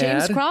 And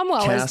James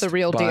Cromwell is the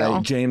real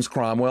deal. James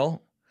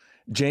Cromwell.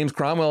 James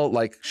Cromwell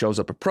shows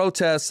up at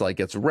protests,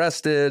 gets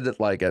arrested, at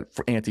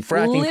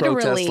anti-fracking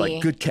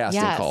protests, good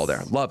casting call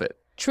there. Love it.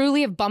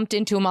 Truly have bumped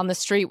into him on the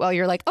street while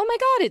you're like, oh my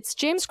God, it's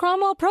James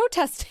Cromwell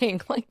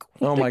protesting.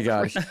 Oh my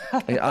gosh.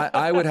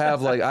 I would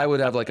have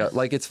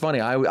it's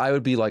funny. I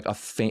would be like a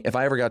fan. If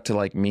I ever got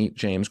to meet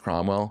James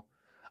Cromwell,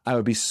 I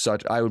would be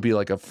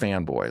like a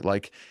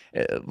fanboy,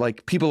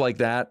 like people like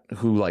that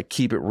who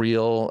keep it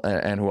real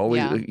and who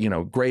always,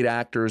 great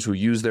actors who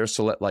use their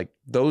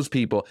those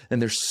people. And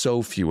there's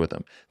so few of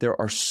them. There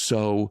are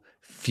so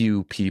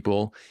few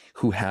people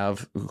who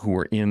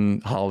are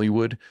in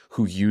Hollywood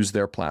who use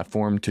their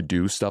platform to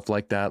do stuff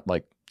like that.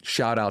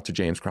 Shout out to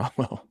James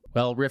Cromwell.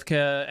 Well,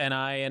 Rivka and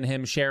I and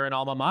him share an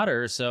alma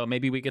mater, so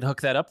maybe we could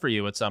hook that up for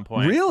you at some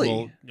point.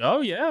 Really?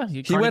 Oh yeah.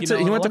 He went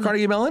to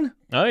Carnegie Mellon?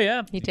 Oh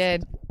yeah. He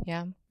did.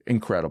 Yeah.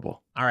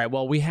 Incredible. All right.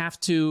 Well, we have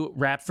to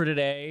wrap for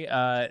today.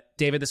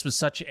 David, this was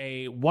such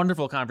a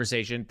wonderful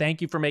conversation.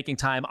 Thank you for making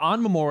time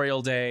on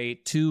Memorial Day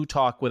to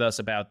talk with us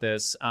about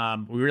this.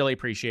 We really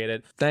appreciate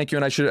it. Thank you.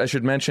 And I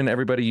should mention,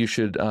 everybody, you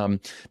should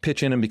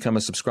pitch in and become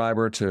a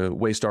subscriber to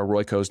Waystar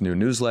Royco's new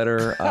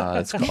newsletter.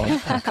 It's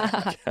called...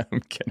 I'm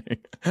kidding.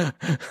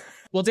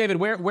 Well, David,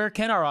 where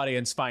can our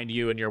audience find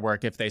you and your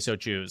work if they so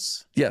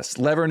choose? Yes,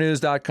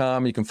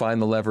 levernews.com. You can find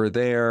the Lever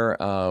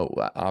there.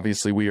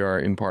 Obviously, we are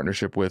in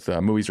partnership with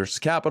Movies versus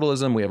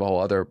Capitalism. We have a whole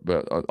other,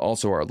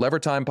 also our Lever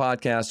Time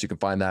podcast. You can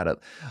find that at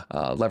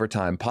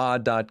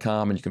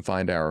levertimepod.com, and you can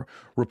find our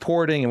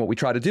reporting. And what we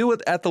try to do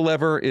at the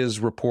Lever is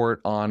report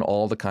on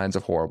all the kinds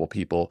of horrible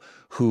people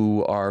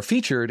who are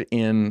featured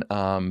in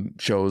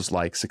shows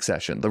like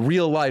Succession, the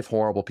real life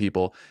horrible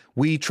people.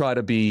 We try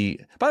to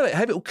be, by the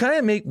way, can I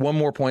make one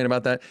more point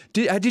about that?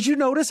 Did you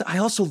notice? I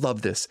also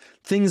love this.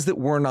 Things that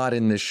were not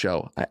in this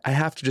show. I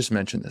have to just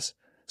mention this.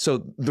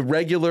 So the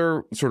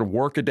regular sort of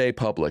workaday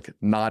public,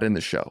 not in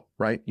the show,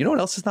 right? You know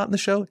what else is not in the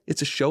show?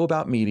 It's a show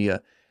about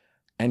media,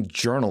 and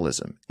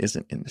journalism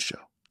isn't in the show.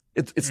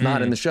 It's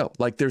not in the show.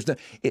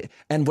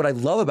 And what I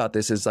love about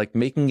this is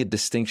making a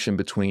distinction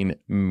between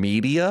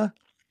media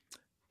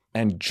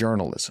and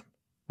journalism,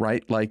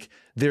 right?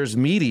 There's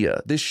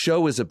media. This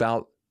show is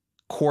about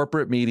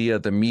corporate media,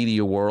 the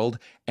media world,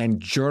 and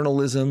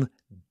journalism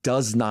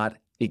does not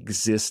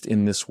exist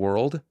in this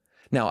world.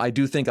 Now, I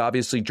do think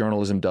obviously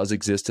journalism does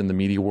exist in the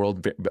media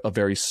world, a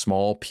very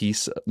small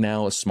piece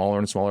now, a smaller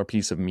and smaller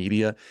piece of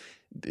media,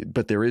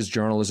 but there is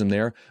journalism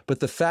there. But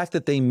the fact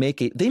that they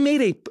made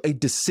a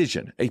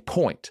decision, a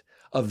point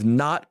of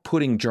not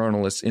putting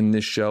journalists in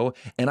this show,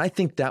 and I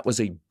think that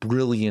was a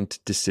brilliant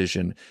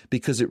decision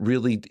because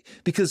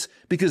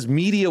because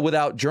media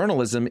without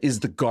journalism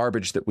is the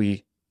garbage that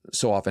we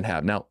so often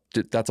have. Now,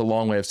 that's a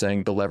long way of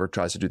saying the Lever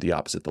tries to do the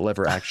opposite. The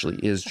Lever actually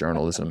is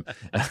journalism.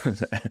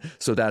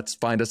 So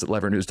find us at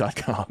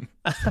levernews.com.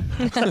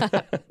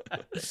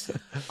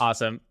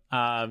 Awesome.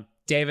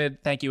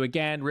 David, thank you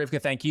again.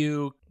 Rivka, thank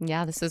you.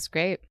 Yeah, this is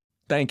great.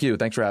 Thank you.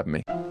 Thanks for having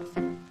me.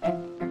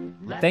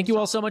 Thank you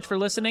all so much for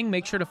listening.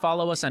 Make sure to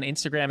follow us on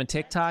Instagram and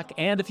TikTok.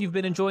 And if you've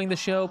been enjoying the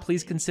show,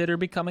 please consider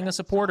becoming a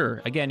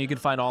supporter. Again, you can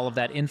find all of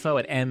that info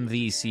at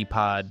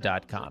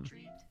mvcpod.com.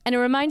 And a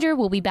reminder,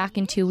 we'll be back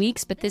in 2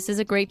 weeks, but this is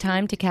a great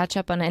time to catch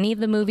up on any of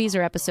the movies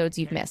or episodes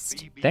you've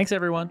missed. Thanks,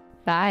 everyone.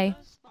 Bye.